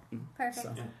right up. Perfect.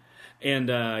 So. And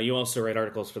you also write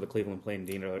articles for the Cleveland Plain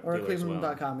Dealer Or as well.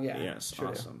 Cleveland.com, yeah. Yes, sure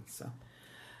do. awesome. So.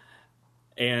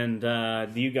 And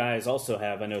do you guys also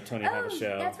have, I know Tony have a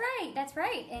show. That's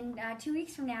right. And 2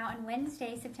 weeks from now, on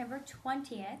Wednesday, September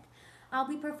 20th, I'll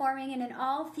be performing in an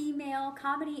all-female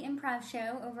comedy improv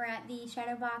show over at the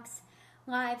Shadowbox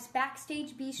Live's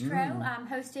Backstage Bistro,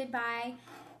 hosted by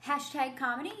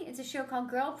 #Comedy. It's a show called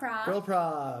Girl Prov. Girl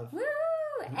Prov. Woo!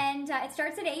 And it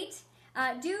starts at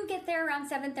 8. Do get there around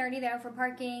 7:30 though for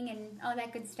parking and all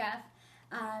that good stuff.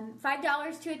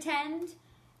 $5 to attend.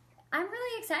 I'm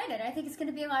really excited. I think it's going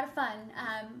to be a lot of fun.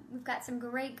 We've got some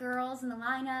great girls in the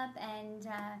lineup, and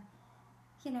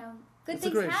good It's a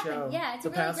things great happen. show. Yeah, it's The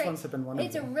a really past great. ones have been wonderful.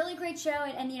 It's a really great show,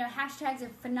 and #'s a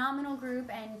phenomenal group,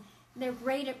 and they're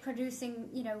great at producing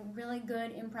really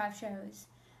good improv shows.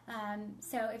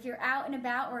 So if you're out and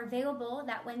about or available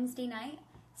that Wednesday night,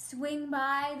 swing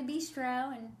by the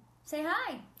bistro and say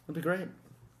hi. It'd be great.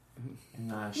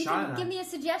 And You Sean can and give me a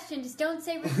suggestion. Just don't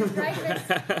say Richard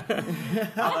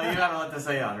Dreyfuss. although you gotta let this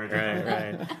say on, Richard.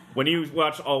 Right. When you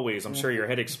watch Always, I'm sure your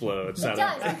head explodes. It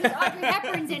does, because Audrey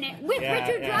Hepburn's in it with Yeah,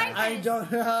 Richard yeah. Dreyfuss. I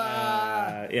don't.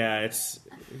 Yeah, it's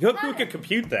who could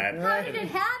compute that? How did it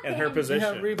happen? In her Yeah,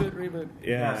 position. reboot.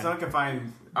 Yeah, someone can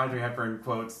find Audrey Hepburn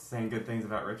quotes saying good things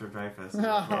about Richard Dreyfuss. Oh,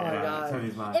 my God.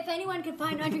 Tony's mind. If anyone could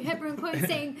find Audrey Hepburn quotes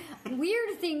saying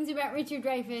weird things about Richard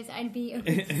Dreyfuss, I'd be open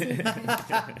to see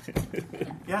it.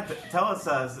 Yeah, tell us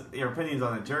your opinions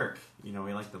on The Jerk. We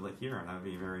like to hear them. That would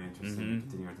be very interesting to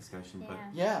continue our discussion. But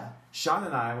Yeah. Sean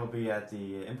and I will be at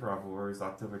the Improv Wars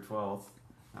October 12th.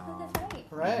 Oh, that's right.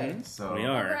 Right. So We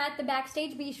Over are. at the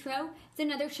Backstage Bistro. It's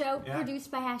another show Yeah.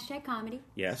 produced by #Comedy.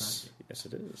 Yes. Yes,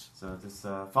 it is. So just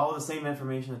follow the same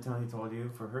information that Tony told you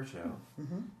for her show.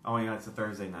 Only it's a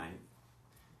Thursday night.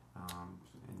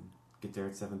 And get there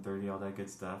at 7:30. All that good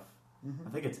stuff. I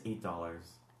think it's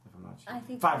 $8. If I'm not sure. I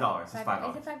think $5. It's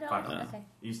 $5. Is it $5? Okay.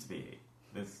 Used to be 8.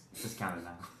 It's discounted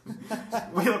now.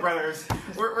 Wheeler Brothers.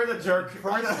 We're the Jerk.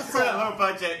 We're the low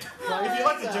budget. If you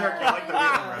like the Jerk, you like the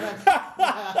Wheeler Brothers.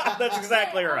 That's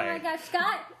exactly Oh my right. gosh,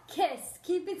 Scott, Kiss.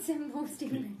 Keep it simple,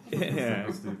 stupid. Yeah.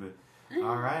 So stupid.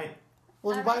 All right.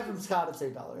 Well, if you buy it from Scott, it's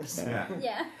 $8. Yeah.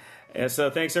 Yeah. Yeah, so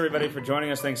thanks everybody for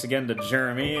joining us. Thanks again to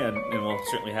Jeremy, and we'll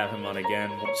certainly have him on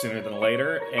again sooner than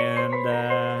later. And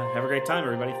have a great time,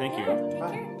 everybody. Thank you. Take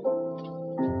care.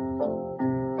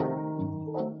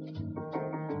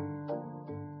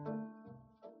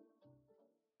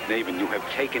 Navin, you have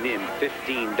taken in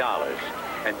 $15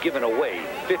 and given away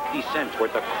 50 cents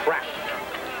worth of crap,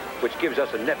 which gives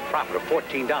us a net profit of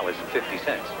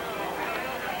 $14.50.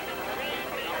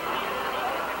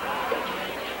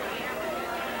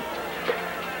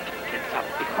 It's a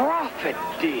profit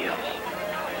deal.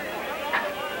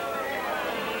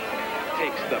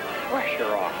 Takes the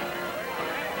pressure off.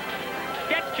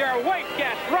 Get your weight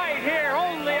guess right here,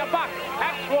 only $1.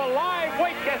 Actual live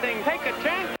weight guessing. Take a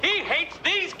chance. He hates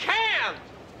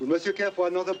Will Monsieur care for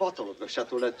another bottle of the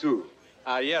Chateau Latour?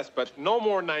 Yes, but no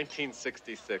more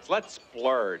 1966. Let's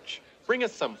splurge. Bring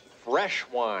us some fresh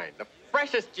wine, the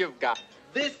freshest you've got.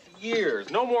 This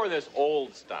year's. No more of this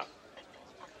old stuff.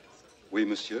 Oui,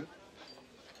 monsieur.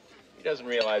 He doesn't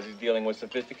realize he's dealing with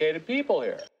sophisticated people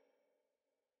here.